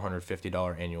with a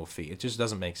 $450 annual fee. It just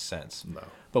doesn't make sense. No.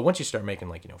 But once you start making,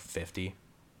 like, 50,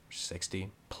 60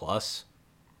 plus,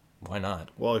 why not?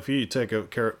 Well, if you take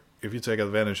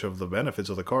advantage of the benefits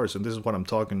of the cards, and this is what I'm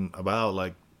talking about,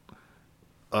 like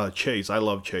Chase. I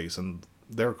love Chase, and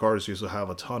their cards used to have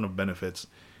a ton of benefits,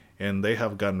 and they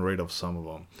have gotten rid of some of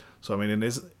them. So I mean, and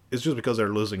it's just because they're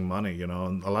losing money, you know.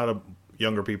 And a lot of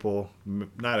younger people,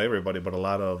 not everybody, but a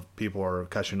lot of people are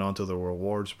catching on to the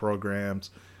rewards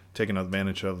programs, taking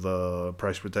advantage of the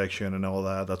price protection and all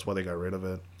that. That's why they got rid of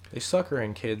it. They sucker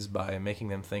in kids by making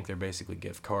them think they're basically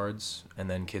gift cards, and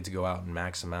then kids go out and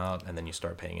max them out, and then you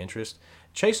start paying interest.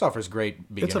 Chase offers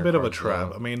great beginner It's a bit of a cards, trap.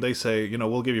 though. I mean, they say, you know,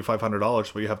 we'll give you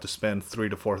 $500, but you have to spend $3,000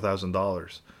 to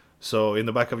 $4,000. So in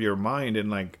the back of your mind, and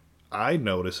like I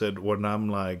notice it when I'm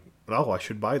like, oh, I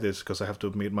should buy this because I have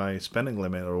to meet my spending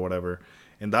limit or whatever,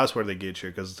 and that's where they get you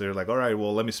because they're like, all right,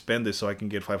 well, let me spend this so I can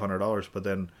get $500, but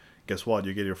then guess what?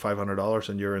 You get your $500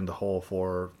 and you're in the hole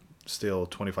for still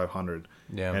 $2,500.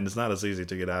 Yeah. And it's not as easy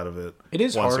to get out of it. It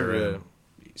is once harder you're to.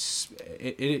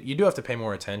 You do have to pay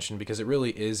more attention because it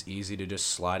really is easy to just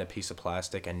slide a piece of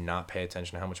plastic and not pay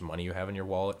attention to how much money you have in your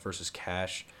wallet versus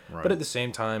cash. Right. But at the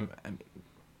same time,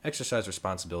 exercise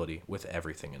responsibility with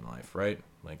everything in life, right?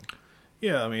 Like,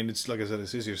 Yeah, I mean, it's like I said,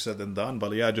 it's easier said than done.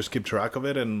 But yeah, just keep track of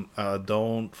it and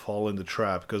don't fall in the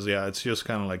trap because yeah, it's just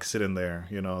kind of like sitting there.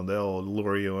 You know, they'll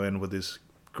lure you in with these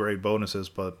great bonuses,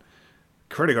 but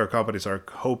credit card companies are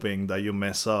hoping that you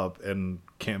mess up and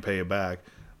can't pay it back.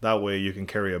 That way, you can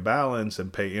carry a balance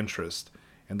and pay interest.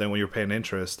 And then when you're paying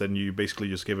interest, then you basically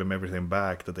just give them everything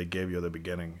back that they gave you at the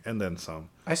beginning, and then some.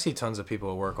 I see tons of people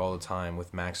at work all the time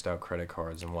with maxed out credit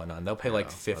cards and whatnot. And they'll pay like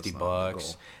Yeah, 50 that's not the bucks,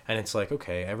 goal. and it's like,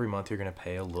 okay, every month you're gonna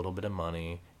pay a little bit of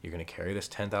money. You're gonna carry this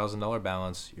 $10,000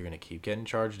 balance. You're gonna keep getting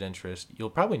charged interest. You'll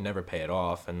probably never pay it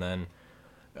off, and then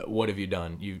what have you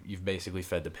done? You've basically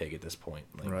fed the pig at this point.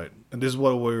 Like, Right. And this is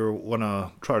what we want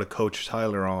to try to coach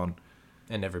Tyler on.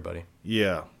 And everybody.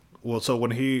 Yeah. Well, so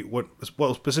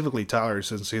well, specifically Tyler,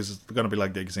 since he's going to be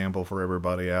like the example for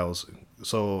everybody else.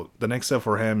 So the next step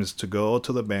for him is to go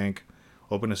to the bank,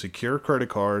 open a secure credit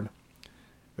card.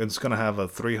 It's going to have a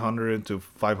 300 to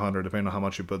 500, depending on how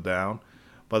much you put down.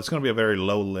 But it's going to be a very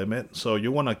low limit. So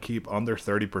you want to keep under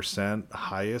 30%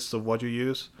 highest of what you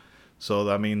use. So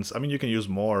that means, I mean, you can use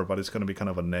more, but it's going to be kind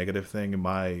of a negative thing. It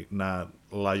might not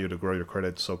allow you to grow your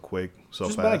credit so quick, so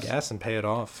Just fast. buy gas and pay it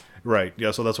off. Right.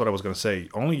 Yeah. So that's what I was going to say.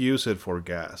 Only use it for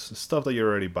gas. Stuff that you're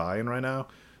already buying right now.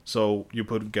 So you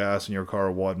put gas in your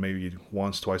car, maybe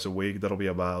once, twice a week. That'll be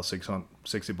about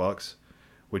 $60,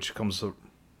 which comes to,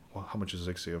 well, how much is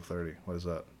 60 of 30? What is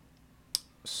that?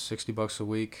 $60 a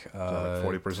week. Is that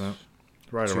like 40%?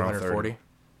 Right around 30.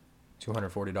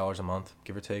 $240 a month,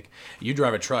 give or take. You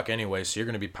drive a truck anyway, so you're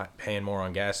going to be paying more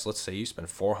on gas. Let's say you spend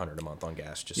 $400 a month on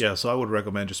gas. Yeah. So I would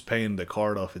recommend just paying the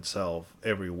card off itself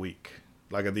every week.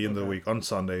 Like at the end of the week on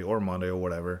Sunday or Monday or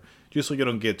whatever, just so you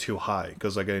don't get too high.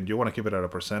 Because again, you want to keep it at a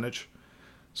percentage.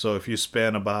 So if you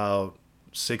spend about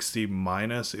 60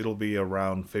 minus, it'll be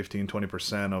around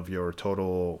 15-20% of your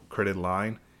total credit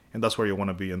line. And that's where you want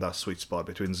to be in that sweet spot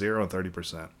between 0 and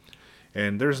 30%.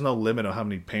 And there's no limit on how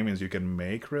many payments you can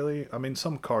make, really. I mean,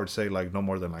 some cards say like no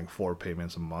more than like 4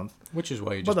 payments a month. Which is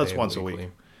why you But just that's pay once a week.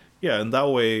 Yeah, and that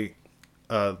way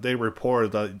they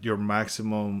report that your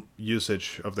maximum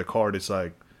usage of the card is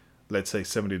like, let's say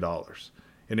 $70.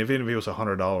 And even if it was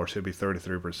 $100, it'd be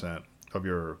 33% of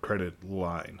your credit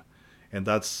line. And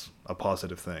that's a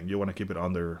positive thing. You want to keep it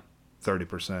under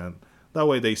 30%. That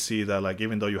way they see that like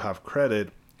even though you have credit,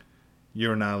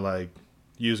 you're not like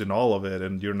using all of it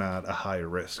and you're not a higher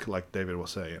risk, like David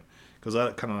was saying. Because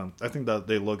I think that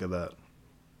they look at that,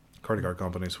 credit card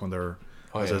companies, when they're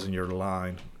assessing your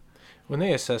line. When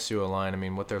they assess you a line, I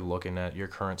mean, what they're looking at, your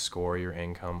current score, your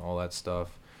income, all that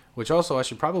stuff. Which also, I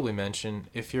should probably mention,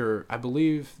 I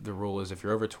believe the rule is if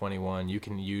you're over 21, you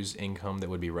can use income that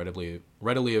would be readily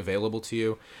available to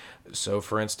you. So,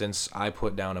 for instance, I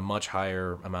put down a much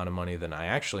higher amount of money than I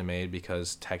actually made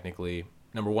because technically,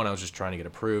 number one, I was just trying to get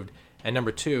approved. And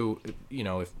number two,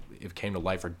 if it came to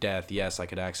life or death, yes, I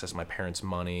could access my parents'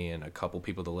 money and a couple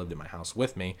people that lived in my house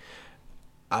with me.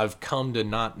 I've come to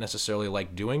not necessarily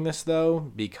like doing this, though,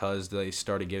 because they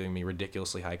started giving me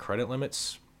ridiculously high credit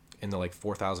limits in the like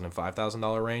 $4,000 and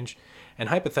 $5,000 range. And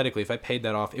hypothetically, if I paid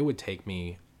that off, it would take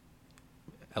me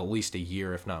at least a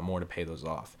year, if not more, to pay those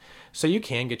off. So you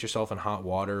can get yourself in hot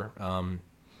water.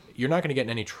 You're not going to get in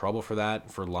any trouble for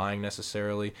that, for lying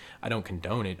necessarily. I don't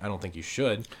condone it. I don't think you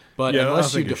should. But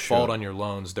unless you default on your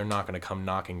loans, they're not going to come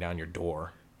knocking down your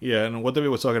door. Yeah, and what David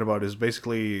was talking about is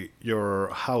basically your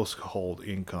household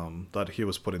income that he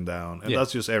was putting down. And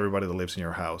that's just everybody that lives in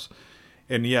your house.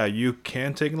 And yeah, you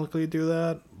can technically do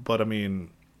that, but I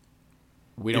mean,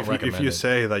 we don't recommend if you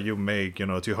say that you make,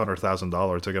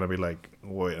 $200,000, they're gonna be like,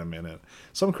 wait a minute.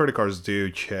 Some credit cards do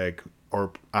check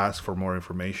or ask for more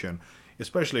information,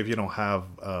 especially if you don't have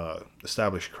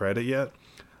established credit yet.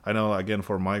 I know, again,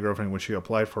 for my girlfriend, when she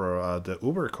applied for the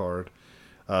Uber card,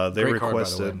 they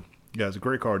requested. Yeah, it's a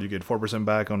great card. You get 4%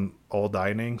 back on all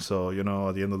dining. So, at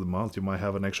the end of the month, you might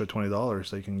have an extra $20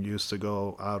 that you can use to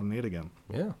go out and eat again.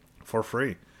 Yeah. For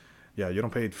free. Yeah, you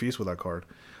don't pay fees with that card.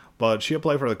 But she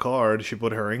applied for the card. She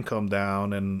put her income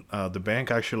down, and the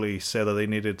bank actually said that they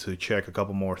needed to check a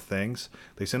couple more things.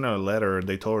 They sent her a letter, and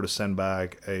they told her to send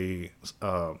back a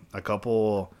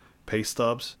couple pay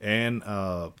stubs and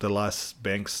the last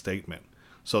bank statement.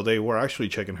 So they were actually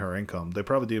checking her income. They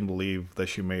probably didn't believe that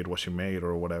she made what she made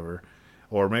or whatever.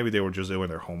 Or maybe they were just doing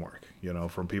their homework,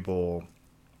 from people,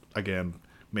 again,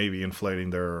 maybe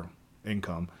inflating their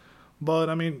income. But,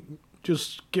 I mean,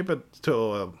 just keep it to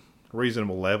a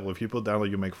reasonable level. If you put down that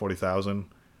you make $40,000,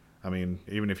 I mean,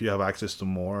 even if you have access to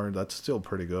more, that's still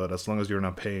pretty good. As long as you're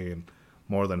not paying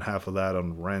more than half of that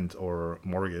on rent or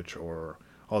mortgage or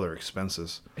other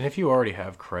expenses. And if you already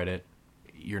have credit,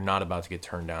 you're not about to get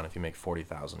turned down if you make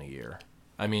 $40,000 a year.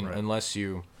 I mean, unless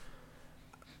you...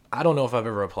 I don't know if I've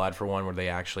ever applied for one where they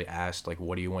actually asked, like,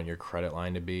 what do you want your credit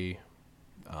line to be?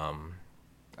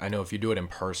 I know if you do it in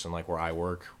person, like where I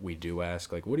work, we do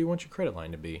ask, like, what do you want your credit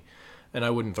line to be? And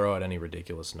I wouldn't throw out any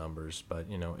ridiculous numbers, but,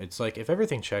 it's like if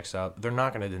everything checks out, they're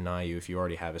not going to deny you if you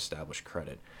already have established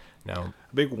credit. Now,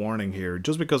 big warning here,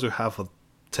 just because you have a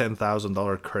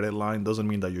 $10,000 credit line doesn't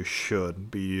mean that you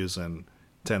should be using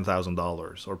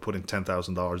 $10,000 or putting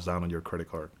 $10,000 down on your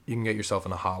credit card. You can get yourself in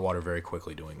the hot water very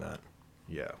quickly doing that.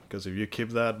 Yeah, because if you keep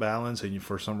that balance and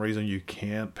for some reason you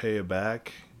can't pay it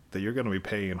back, then you're going to be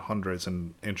paying hundreds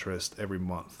in interest every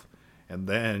month. And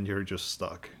then you're just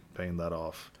stuck paying that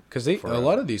off. Because a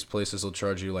lot of these places will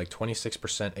charge you like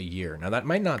 26% a year. Now, that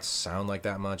might not sound like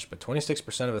that much, but 26%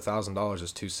 of $1,000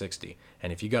 is $260.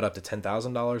 And if you got up to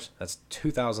 $10,000, that's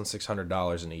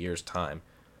 $2,600 in a year's time.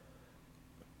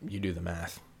 You do the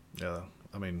math. Yeah,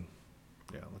 I mean,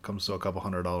 it comes to a couple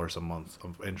 $100 a month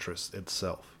of interest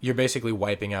itself. You're basically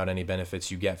wiping out any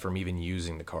benefits you get from even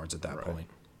using the cards at that point.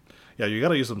 Yeah, you got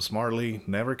to use them smartly.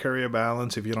 Never carry a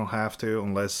balance if you don't have to,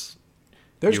 unless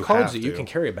there's cards that you can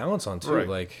carry a balance on too.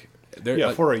 Like,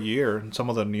 for a year. Some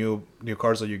of the new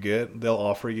cards that you get, they'll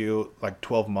offer you like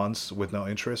 12 months with no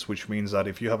interest, which means that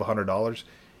if you have $100,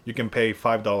 you can pay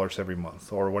 $5 every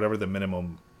month or whatever the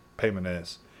minimum payment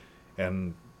is,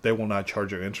 and they will not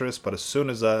charge you interest. But as soon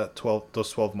as those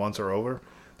 12 months are over,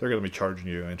 they're going to be charging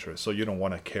you interest. So you don't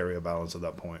want to carry a balance at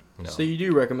that point. No. So you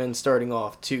do recommend starting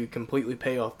off to completely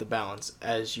pay off the balance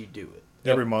as you do it?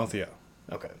 Every month, yeah.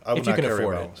 Okay. I would not carry a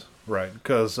balance. Right.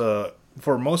 Because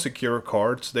for most secure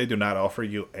cards, they do not offer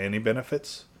you any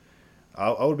benefits.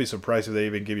 I would be surprised if they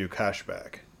even give you cash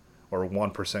back or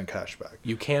 1% cash back.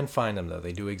 You can find them, though.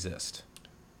 They do exist.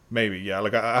 Maybe, yeah.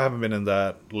 Like I haven't been in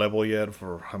that level yet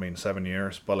for, I mean, 7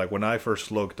 years. But like when I first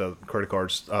looked at credit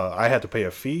cards, I had to pay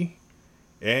a fee,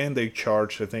 and they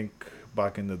charged, I think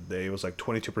back in the day, it was like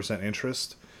 22%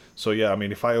 interest. So yeah, I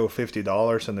mean, if I owe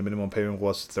 $50 and the minimum payment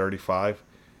was 35,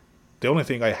 the only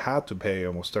thing I had to pay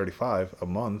was 35 a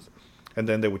month, and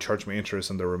then they would charge me interest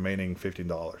on the remaining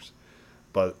 $15.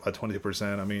 But at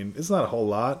 20%, I mean, it's not a whole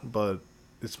lot, but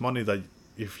it's money that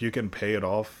if you can pay it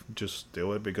off, just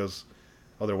do it because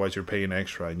otherwise you're paying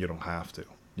extra and you don't have to.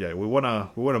 Yeah, we wanna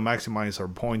maximize our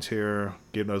points here,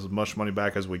 get as much money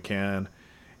back as we can,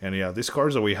 and yeah, these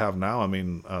cards that we have now, I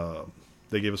mean,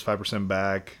 they give us 5%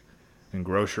 back in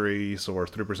groceries or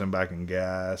 3% back in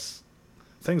gas,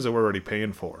 things that we're already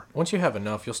paying for. Once you have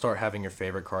enough, you'll start having your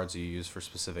favorite cards that you use for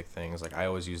specific things. Like I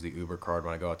always use the Uber card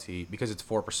when I go out to eat because it's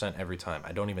 4% every time.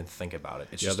 I don't even think about it.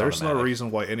 It's Yeah, just there's no automatic.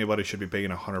 reason why anybody should be paying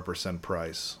 100%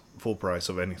 price, full price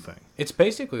of anything. It's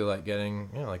basically like getting,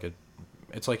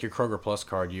 it's like your Kroger Plus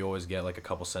card. You always get like a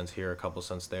couple cents here, a couple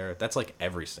cents there. That's like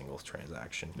every single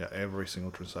transaction. Yeah, every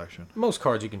single transaction. Most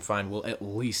cards you can find will at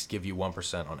least give you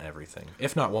 1% on everything,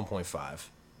 if not 1.5.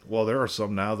 Well, there are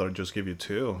some now that just give you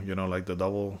 2, like the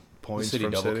double points City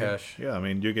from Double City. Cash. Yeah, I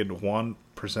mean, you get 1%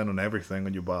 on everything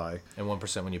when you buy. And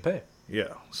 1% when you pay.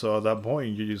 Yeah, so at that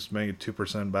point, you just make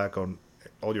 2% back on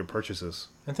all your purchases.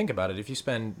 And think about it. If you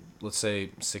spend, let's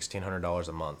say, $1,600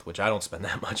 a month, which I don't spend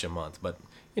that much a month, but,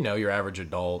 your average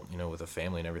adult, with a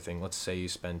family and everything, let's say you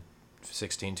spend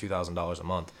 $2,000 a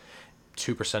month.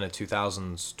 2% of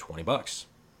 2,000's $20.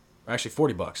 Or actually,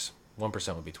 $40.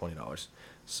 1% would be $20.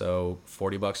 So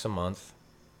 $40 a month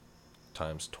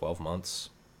times 12 months,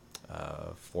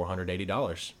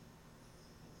 $480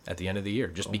 at the end of the year,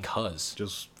 just because.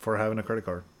 Just for having a credit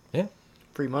card. Yeah.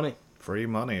 Free money. Free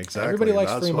money, exactly. Everybody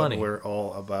likes That's free what money. we're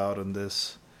all about in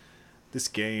this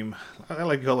game. I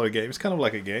like to call it a game. It's kind of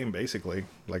like a game, basically.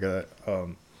 Like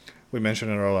we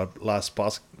mentioned in our last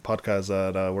podcast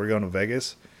that we're going to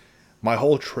Vegas. My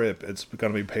whole trip, it's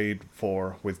going to be paid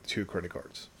for with 2 credit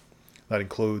cards. That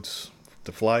includes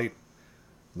the flight,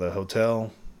 the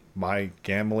hotel, my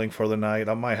gambling for the night.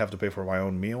 I might have to pay for my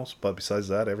own meals, but besides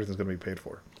that, everything's going to be paid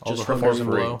for. All Just the from hookers the and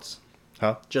blow. rewards.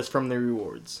 Huh? Just from the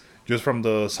rewards. Just from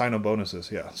the sign-up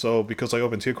bonuses, yeah. So because I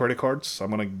opened 2 credit cards, I'm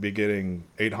going to be getting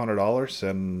 $800,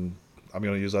 and I'm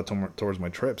going to use that towards my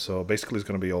trip. So basically, it's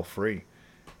going to be all free.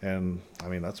 And, I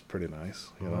mean, that's pretty nice.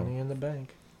 Money in the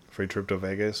bank. Free trip to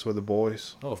Vegas with the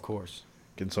boys. Oh, of course.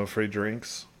 Getting some free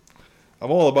drinks. I'm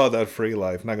all about that free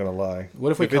life, not going to lie.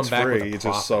 What if we come it's back free, with a it's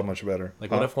just so profit? much better. Like,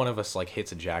 Huh? what if one of us,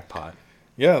 hits a jackpot?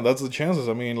 Yeah, that's the chances.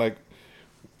 I mean,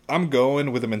 I'm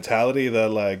going with the mentality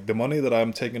that, the money that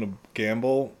I'm taking to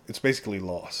gamble, it's basically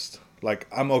lost.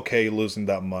 I'm okay losing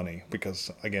that money because,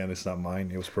 again, it's not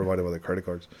mine. It was provided by the credit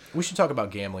cards. We should talk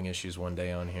about gambling issues one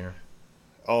day on here.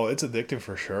 Oh, it's addictive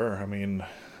for sure. I mean,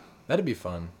 That'd be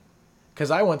fun. Because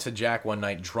I went to Jack one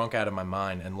night drunk out of my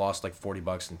mind and lost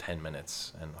 $40 in 10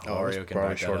 minutes. And it was Hilario can probably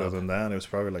back that shorter up. than that. It was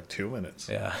probably 2 minutes.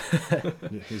 Yeah.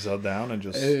 He's out down and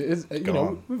just It's,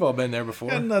 we've all been there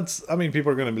before. And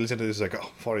people are going to be listening to this like,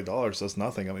 oh, $40, that's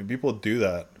nothing. I mean, people do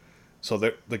that. So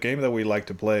the game that we like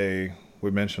to play,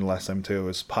 we mentioned last time too,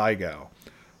 is Pai Gow.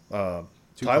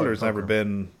 Tyler's never poker.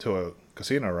 been to a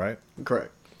casino, right?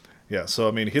 Correct. Yeah, so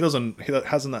I mean, he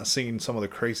hasn't not seen some of the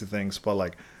crazy things,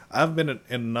 but I've been in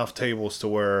enough tables to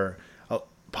where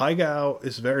Pai Gow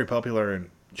is very popular in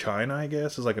China, I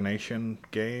guess. It's like an Asian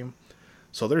game.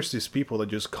 So there's these people that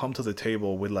just come to the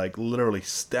table with literally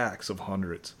stacks of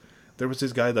hundreds. There was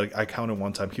this guy that I counted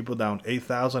one time. He put down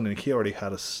 8,000 and he already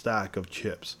had a stack of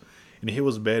chips. And he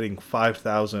was betting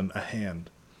 5,000 a hand.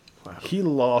 Wow. He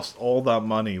lost all that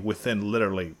money within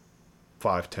literally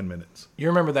 5-10 minutes. You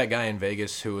remember that guy in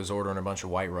Vegas who was ordering a bunch of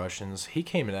White Russians? He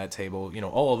came to that table.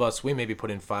 All of us, we maybe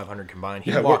put in 500 combined.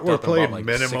 He walked we're up and playing bought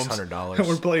minimums. $600.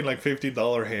 We're playing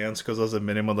 $50 hands because that's the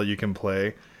minimum that you can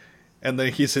play. And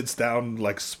then he sits down,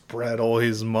 spread all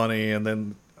his money, and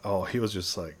then he was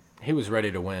just He was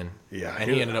ready to win. Yeah,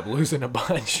 And he ended up losing a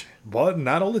bunch. But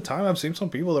not all the time. I've seen some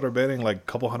people that are betting a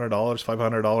couple $100,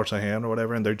 $500 a hand or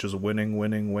whatever, and they're just winning,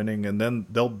 and then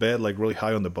they'll bet really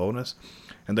high on the bonus,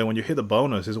 and then when you hit the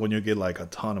bonus is when you get a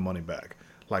ton of money back,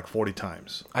 40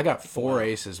 times. I got 4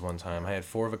 aces one time. I had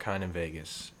 4 of a kind in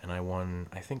Vegas, and I won,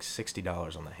 I think,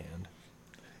 $60 on the hand.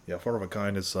 Yeah, 4 of a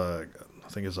kind is I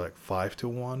think it's 5 to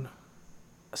 1.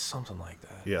 Something like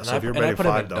that. Yeah, and so if you're and I betting put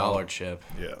in $5, a dollar chip.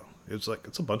 Yeah, it's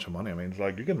a bunch of money. I mean,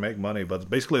 you can make money, but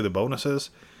basically the bonuses,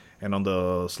 and on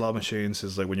the slot machines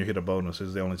is when you hit a bonus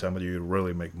is the only time that you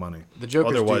really make money. The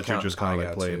jokers Otherwise, do count you're just kind kind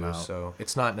of of playing too, out. so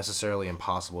it's not necessarily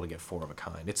impossible to get 4 of a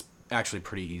kind. It's actually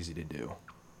pretty easy to do,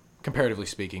 comparatively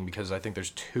speaking, because I think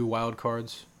there's 2 wild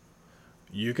cards.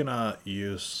 you cannot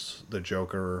use the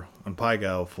Joker on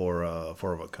Paigal for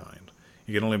four of a kind.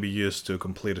 You can only be used to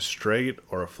complete a straight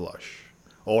or a flush,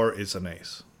 or it's an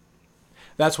ace.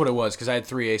 That's what it was, because I had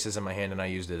 3 aces in my hand and I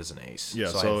used it as an ace. Yeah,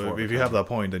 I had so four of if a you have kind. that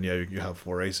point, then yeah, you have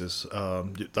four aces.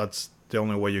 That's the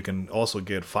only way you can also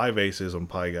get 5 aces on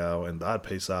Paigal, and that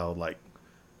pays out like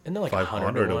Isn't it like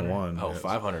 500 100 to 1. Oh, Yes.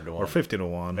 500 to 1. Or 50 to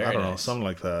 1. I Very don't know, nice. something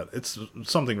like that. It's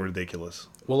something ridiculous.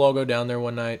 We'll all go down there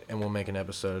one night and we'll make an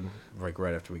episode like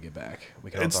right after we get back. We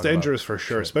can all It's talk about dangerous for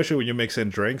sure, trip. especially when you mix in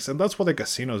drinks, and that's what the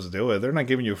casinos do. They're not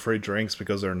giving you free drinks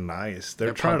because they're nice. They're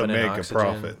They're trying to pumping in make a oxygen.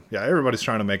 profit. Yeah, everybody's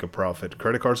trying to make a profit.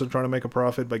 Credit cards are trying to make a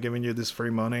profit by giving you this free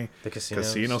money. The casinos.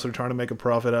 Casinos are trying to make a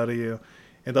profit out of you.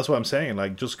 And that's what I'm saying.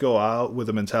 Like, just go out with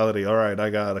the mentality, all right, I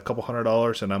got a couple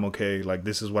 $100 and I'm okay. Like,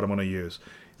 this is what I'm going to use.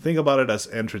 Think about it as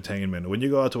entertainment. When you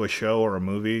go out to a show or a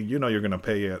movie, you know you're going to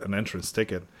pay an entrance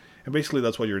ticket. And basically,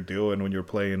 that's what you're doing when you're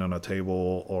playing on a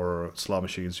table or slot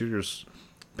machines. You're just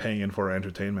paying for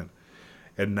entertainment.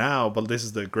 And now, but this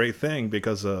is the great thing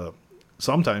because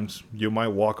sometimes you might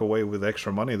walk away with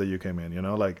extra money that you came in. You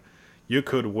know, like you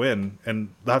could win,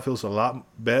 and that feels a lot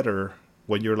better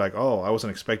when you're like, oh, I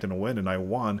wasn't expecting to win and I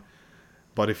won.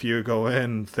 But if you go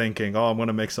in thinking, oh, I'm going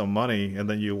to make some money, and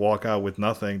then you walk out with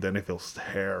nothing, then it feels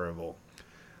terrible.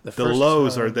 The first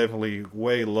lows are time- definitely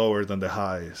way lower than the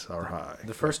highs are high.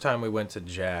 The first time we went to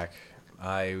Jack,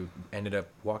 I ended up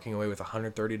walking away with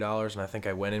 $130, and I think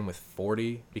I went in with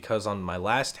 40 because on my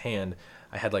last hand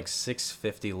I had like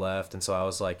 $650 left, and so I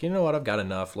was like, you know what, I've got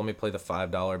enough. Let me play the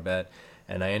 $5 bet,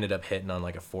 and I ended up hitting on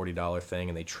like a $40 thing,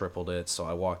 and they tripled it, so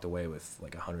I walked away with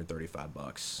like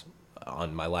 $135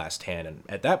 on my last hand, and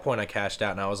at that point I cashed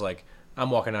out, and I was like, I'm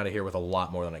walking out of here with a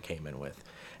lot more than I came in with.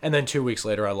 And then 2 weeks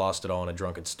later, I lost it all in a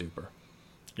drunken stupor.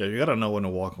 Yeah, you gotta know when to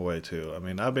walk away too. I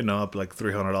mean, I've been up like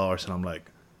 $300, and I'm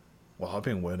like, well, I've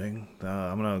been winning.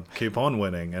 I'm gonna keep on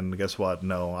winning. And guess what?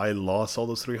 No, I lost all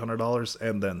those $300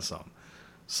 and then some.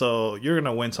 So you're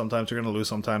gonna win sometimes. You're gonna lose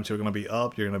sometimes. You're gonna be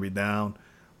up. You're gonna be down.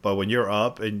 But when you're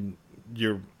up and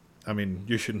you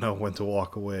should know when to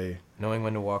walk away. Knowing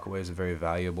when to walk away is a very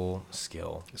valuable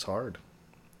skill. It's hard,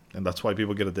 and that's why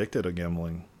people get addicted to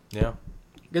gambling. Yeah.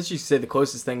 I guess you could say the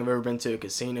closest thing I've ever been to a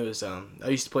casino is I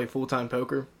used to play full-time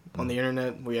poker on the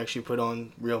internet. We actually put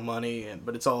on real money,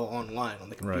 but it's all online on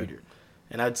the computer. Right.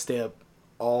 And I'd stay up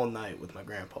all night with my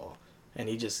grandpa. And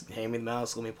he just hand me the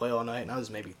mouse, let me play all night. And I was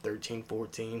maybe 13,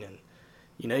 14. And,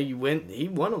 you know, he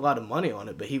won a lot of money on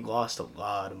it, but he lost a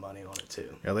lot of money on it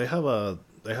too. Yeah, they have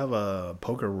a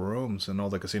poker rooms in all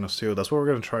the casinos too. That's what we're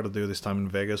gonna try to do this time in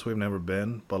Vegas. We've never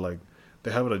been, but like they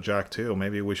have it at Jack too.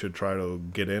 Maybe we should try to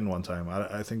get in one time.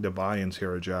 I think the buy-ins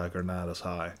here at Jack are not as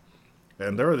high,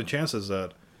 and there are the chances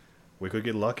that we could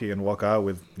get lucky and walk out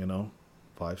with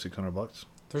 $500-600.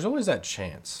 There's always that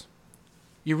chance.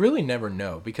 You really never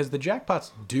know because the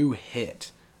jackpots do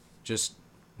hit, just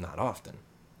not often.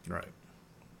 Right. You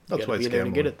That's gotta why it's be there to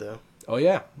gambling. get it though. Oh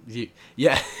yeah,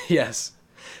 yeah, yes.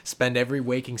 Spend every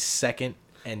waking second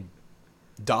and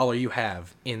dollar you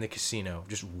have in the casino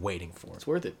just waiting for it. It's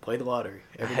worth it. Play the lottery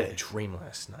I every had day. a dream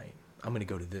last night. I'm gonna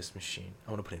go to this machine.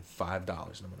 I'm gonna put in $5 and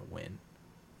I'm gonna win.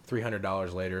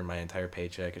 $300 later, my entire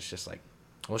paycheck. It's just like,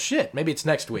 well, shit. Maybe it's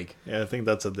next week. Yeah, I think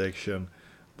that's addiction.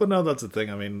 But no, that's the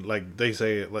thing. I mean, like they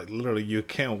say, like literally, you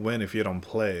can't win if you don't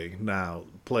play. Now,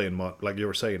 play like you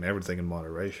were saying, everything in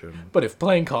moderation. But if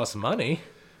playing costs money,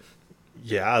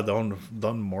 Yeah,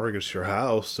 don't mortgage your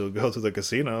house to go to the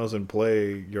casinos and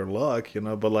play your luck,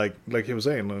 But like he was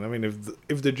saying, I mean,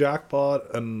 if the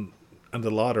jackpot and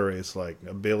the lottery is like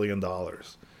 $1 billion,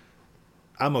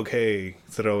 I'm okay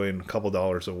throwing a couple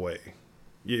dollars away.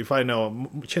 If I know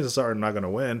chances are I'm not gonna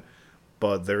win,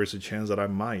 but there is a chance that I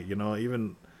might,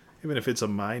 even if it's a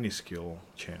minuscule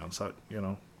chance,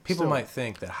 people still. might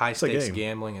think that high a stakes game.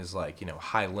 gambling is like,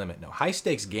 high limit. No, high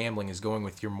stakes gambling is going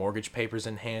with your mortgage papers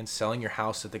in hand, selling your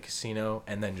house at the casino,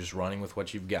 and then just running with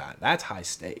what you've got. That's high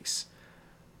stakes.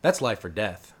 That's life or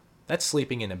death. That's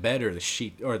sleeping in a bed or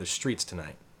the streets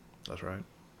tonight. That's right.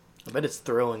 I bet it's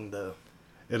thrilling though.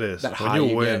 It is. That When high you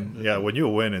you win, get. yeah, when you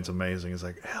win, it's amazing. It's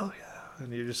like, hell yeah.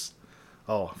 And you just,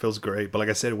 it feels great. But like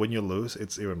I said, when you lose,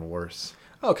 it's even worse.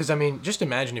 Oh, because, just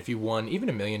imagine if you won even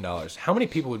 $1 million. How many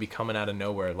people would be coming out of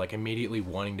nowhere, like immediately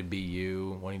wanting to be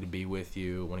you, wanting to be with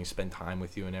you, wanting to spend time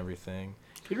with you and everything?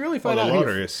 You'd really Well, find the out.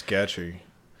 lottery is sketchy.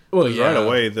 Well, 'Cause yeah. right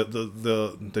away,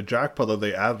 the jackpot that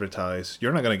they advertise,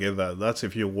 you're not going to get that. That's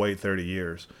if you wait 30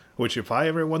 years. Which, if I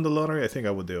ever won the lottery, I think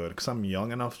I would do it. Because I'm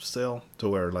young enough still to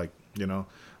where,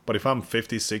 But if I'm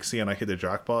 50, 60 and I hit the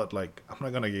jackpot, like, I'm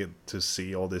not going to get to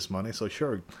see all this money. So,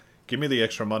 sure, give me the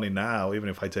extra money now, even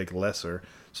if I take lesser.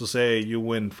 So, say you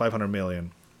win 500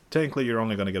 million. technically you're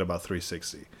only going to get about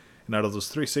 360. And out of those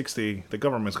 360, the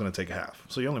government's going to take half.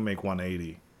 So you only make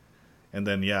 180. And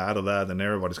then, yeah, out of that, then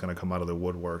everybody's going to come out of the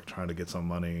woodwork trying to get some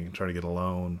money, trying to get a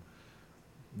loan.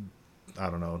 I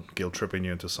don't know, guilt tripping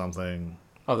you into something.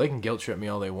 Oh, they can guilt trip me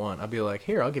all they want. I'll be like,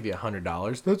 here, I'll give you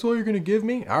 $100. That's all you're going to give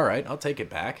me? All right, I'll take it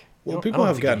back. Well, people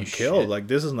have gotten killed. Like,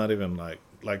 this is not even like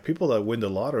people that win the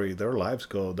lottery, their lives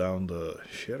go down the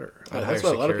shitter. That's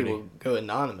why a lot of people go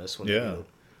anonymous when they do.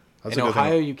 That's in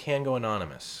Ohio, you can go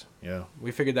anonymous. Yeah. We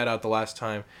figured that out the last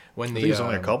time. When I think there's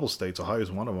only a couple states.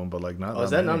 Ohio's one of them, but like not. Oh, is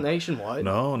that not nationwide?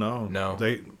 No.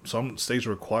 Some states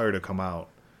require to come out.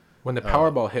 When the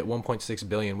Powerball hit 1.6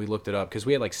 billion, we looked it up because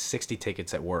we had like 60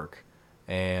 tickets at work,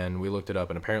 and we looked it up,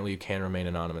 and apparently you can remain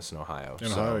anonymous in Ohio.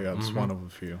 Ohio, yeah, it's one of a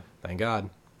few. Thank God.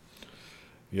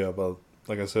 Yeah, but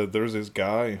like I said, there's this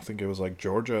guy. I think it was like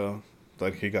Georgia,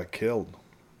 that he got killed,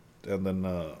 and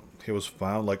then he was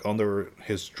found like under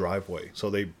his driveway. So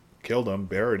they killed him,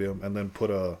 buried him, and then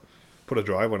put a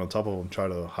driveway on top of him, try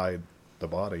to hide the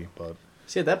body. But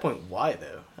see, at that point, why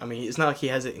though? I mean, it's not like he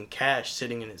has it in cash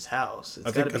sitting in his house.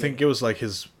 I think it was like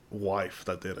his wife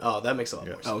that did it. Oh, that makes a lot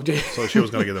more sense. Oh, so she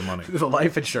was gonna get the money. The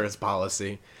life insurance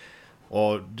policy.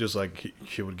 Or just like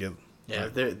she would get. Yeah,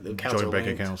 like, the accounts joint are bank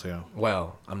linked. accounts. Yeah.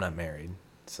 Well, I'm not married,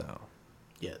 so.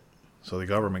 Yeah. So the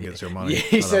government gets your money. Yeah,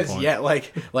 he at that says, point. yeah,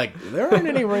 like there aren't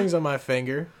any rings on my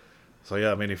finger. So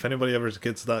yeah, I mean, if anybody ever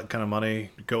gets that kind of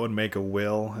money, go and make a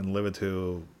will and leave it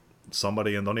to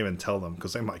somebody, and don't even tell them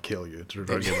because they might kill you to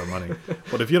try to get their money.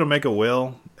 But if you don't make a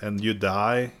will and you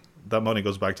die, that money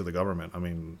goes back to the government. I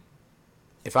mean,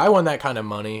 if I won that kind of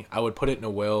money, I would put it in a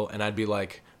will, and I'd be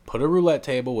like, put a roulette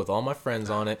table with all my friends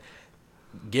on it,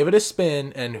 give it a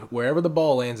spin, and wherever the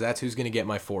ball lands, that's who's going to get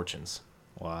my fortunes.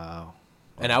 wow.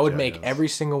 And I would make every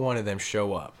single one of them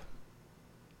show up.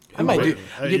 I Who might would?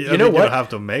 do. You You know don't what? have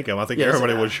to make them. I think Yeah,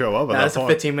 everybody would show up at That's that a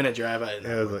point. 15-minute drive.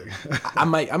 Yeah, it's like, I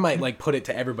might like put it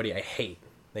to everybody I hate.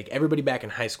 Like everybody back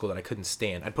in high school that I couldn't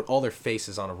stand. I'd put all their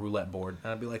faces on a roulette board,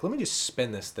 and I'd be like, let me just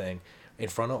spin this thing in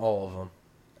front of all of them.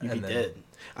 You'd And be then dead.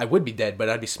 I would be dead, but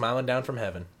I'd be smiling down from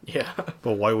heaven. Yeah.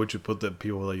 but why would you put the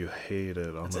people that you hated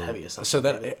on That's the? a heavy assumption. So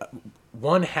that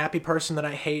one happy person that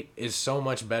I hate is so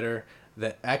much better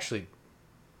that actually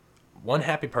one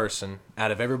happy person out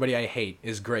of everybody I hate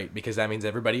is great because that means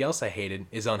everybody else I hated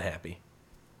is unhappy.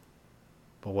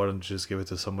 But why don't you just give it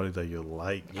to somebody that you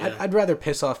like? Yeah. I'd rather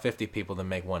piss off 50 people than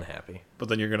make one happy. But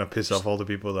then you're gonna piss off all the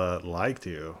people that liked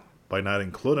you by not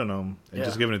including them and Yeah.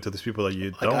 just giving it to these people that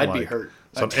you Like, don't I'd like. be hurt.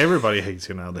 So everybody hates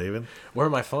you now, David. Where are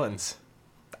my funds?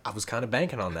 I was kind of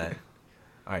banking on that.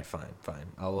 All right, fine.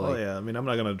 I'll Oh yeah, I mean, I'm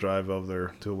not gonna drive over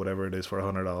there to whatever it is for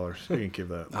 $100. You can keep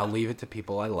that. I'll leave it to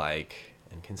people I like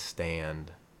and can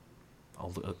stand.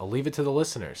 I'll leave it to the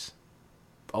listeners.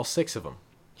 All 6 of them,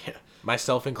 Yeah.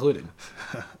 myself included.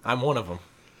 I'm one of them.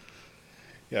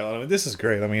 Yeah, I mean, this is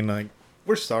great. I mean, like,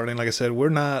 we're starting. Like I said, we're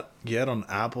not yet on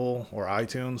Apple or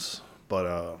iTunes,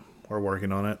 but we're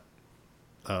working on it.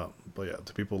 But yeah,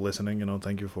 to people listening,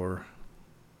 thank you for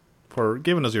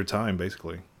giving us your time,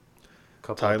 basically.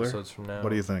 Couple Tyler, episodes from now. what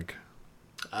do you think?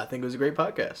 I think it was a great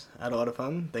podcast. I had a lot of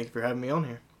fun. Thank you for having me on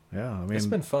here. Yeah, I mean, It's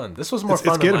been fun. This was more it's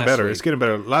fun than getting last better. week. It's getting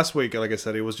better. Last week, like I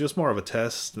said, it was just more of a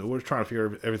test. We're trying to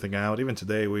figure everything out. Even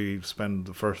today, we spend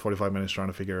the first 45 minutes trying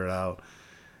to figure it out.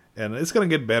 And it's going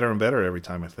to get better and better every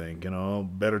time, I think.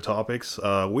 Better topics.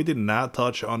 We did not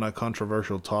touch on a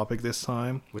controversial topic this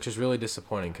time. Which is really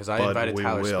disappointing because I But invited we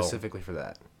Tyler will. specifically for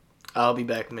that. I'll be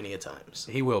back many a times.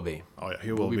 He will be. Oh, yeah,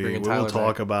 he We'll will be be. We bringing will Tyler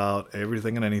talk back. about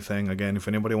everything and anything. Again, if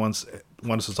anybody wants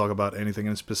us to talk about anything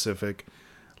in specific,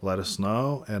 let us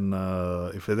know. And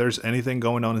if there's anything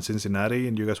going on in Cincinnati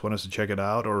and you guys want us to check it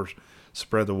out or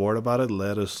spread the word about it,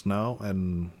 let us know,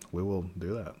 and we will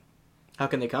do that. How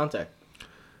can they contact?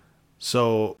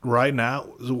 So right now,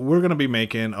 we're going to be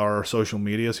making our social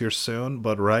medias here soon.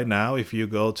 But right now, if you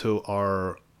go to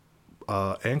our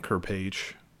Anchor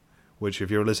page, which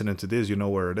if you're listening to this, you know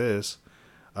where it is,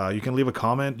 you can leave a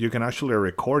comment. You can actually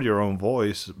record your own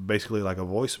voice, basically like a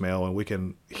voicemail, and we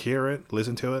can hear it,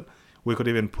 listen to it. We could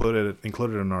even include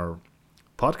it in our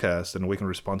podcast, and we can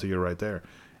respond to you right there,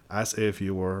 as if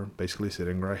you were basically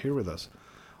sitting right here with us.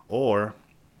 Or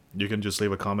you can just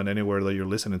leave a comment anywhere that you're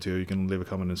listening to. You can leave a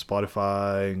comment in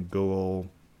Spotify, Google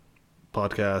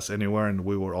Podcasts, anywhere, and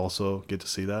we will also get to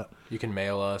see that. You can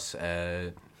mail us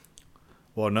at...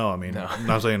 Well, no, I mean, No. I'm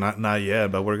not saying not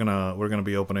yet, but we're gonna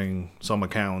be opening some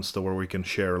accounts to where we can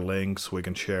share links, we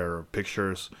can share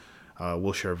pictures,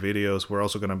 we'll share videos. We're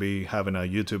also gonna be having a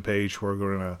YouTube page where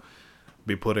we're gonna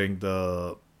be putting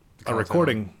a content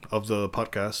recording of the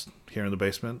podcast here in the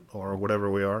basement or whatever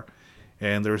we are,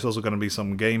 And there's also going to be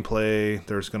some gameplay.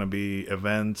 There's going to be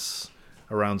events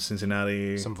around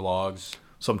Cincinnati, Some vlogs.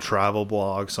 some travel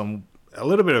blogs, a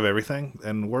little bit of everything.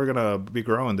 And we're going to be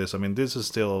growing this. I mean, this is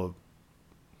still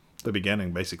the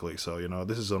beginning, basically. So,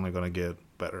 this is only going to get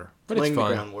better. But Laying it's the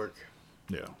fun. groundwork.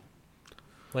 Yeah.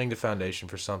 Laying the foundation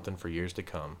for something for years to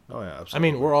come. Oh, yeah, absolutely.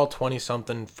 I mean, we're all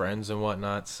 20-something friends and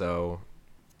whatnot, so,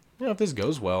 if this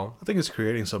goes well. I think it's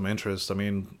creating some interest. I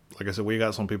mean, like I said, we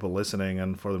got some people listening,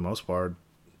 and for the most part,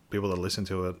 people that listen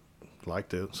to it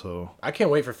liked it. So I can't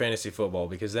wait for fantasy football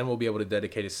because then we'll be able to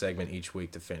dedicate a segment each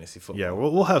week to fantasy football. yeah,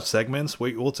 we'll have segments.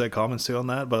 We'll take comments too on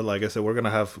that. But like I said, we're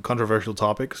gonna have controversial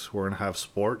topics. We're gonna have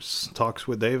sports talks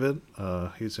with David.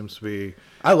 He seems to be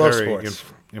I love very sports.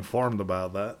 informed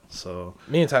about that. So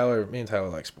Me and Tyler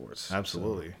like sports.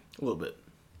 absolutely. A little bit.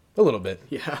 A little bit.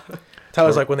 Yeah.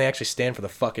 Tyler's like when they actually stand for the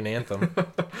fucking anthem.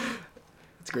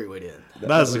 It's a great way to end.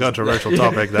 That's a controversial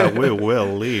topic that we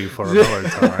will leave for another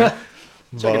time.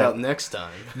 Check it out next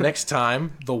time. Next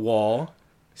time, The Wall,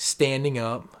 standing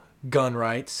up, gun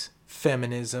rights,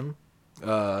 feminism,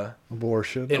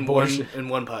 Abortion. In Abortion.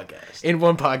 one podcast. in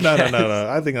one podcast. No.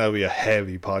 I think that would be a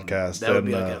heavy podcast. That would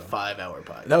be and, like a 5-hour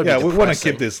podcast. That would yeah, be we want to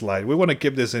depressing. keep this light. We want to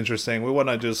keep this interesting. We want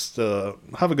to just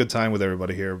have a good time with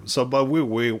everybody here. So, but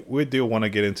we do want to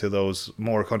get into those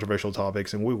more controversial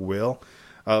topics, and we will.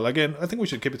 Again, I think we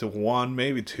should keep it to one,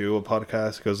 maybe two a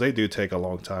podcast because they do take a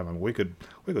long time, and we could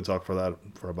talk for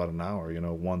about an hour.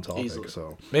 One topic. Easily.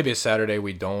 So Maybe a Saturday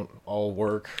we don't all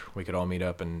work. We could all meet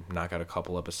up and knock out a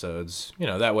couple episodes.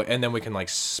 That way, and then we can like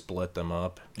split them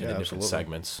up into Yeah, different absolutely.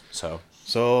 segments.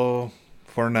 So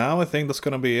for now, I think that's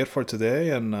gonna be it for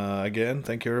today. And again,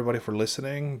 thank you everybody for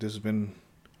listening. This has been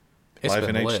It's Life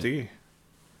been in lit. HD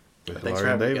with Thanks for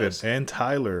Larry and having me, David guys. and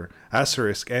Tyler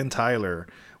and Tyler.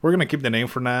 We're gonna keep the name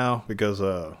for now because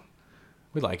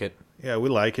We like it. yeah, we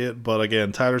like it. But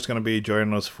again, Tyler's gonna be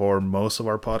joining us for most of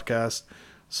our podcast,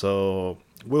 so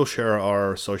we'll share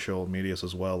our social medias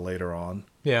as well later on.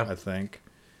 Yeah. I think,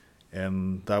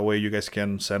 and that way you guys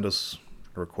can send us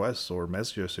requests or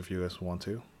messages if you guys want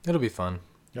to. It'll be fun.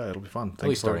 Yeah, it'll be fun. At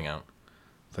least starting out.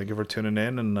 Thank you for tuning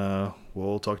in, and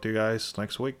we'll talk to you guys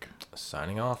next week.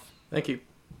 Signing off. Thank you.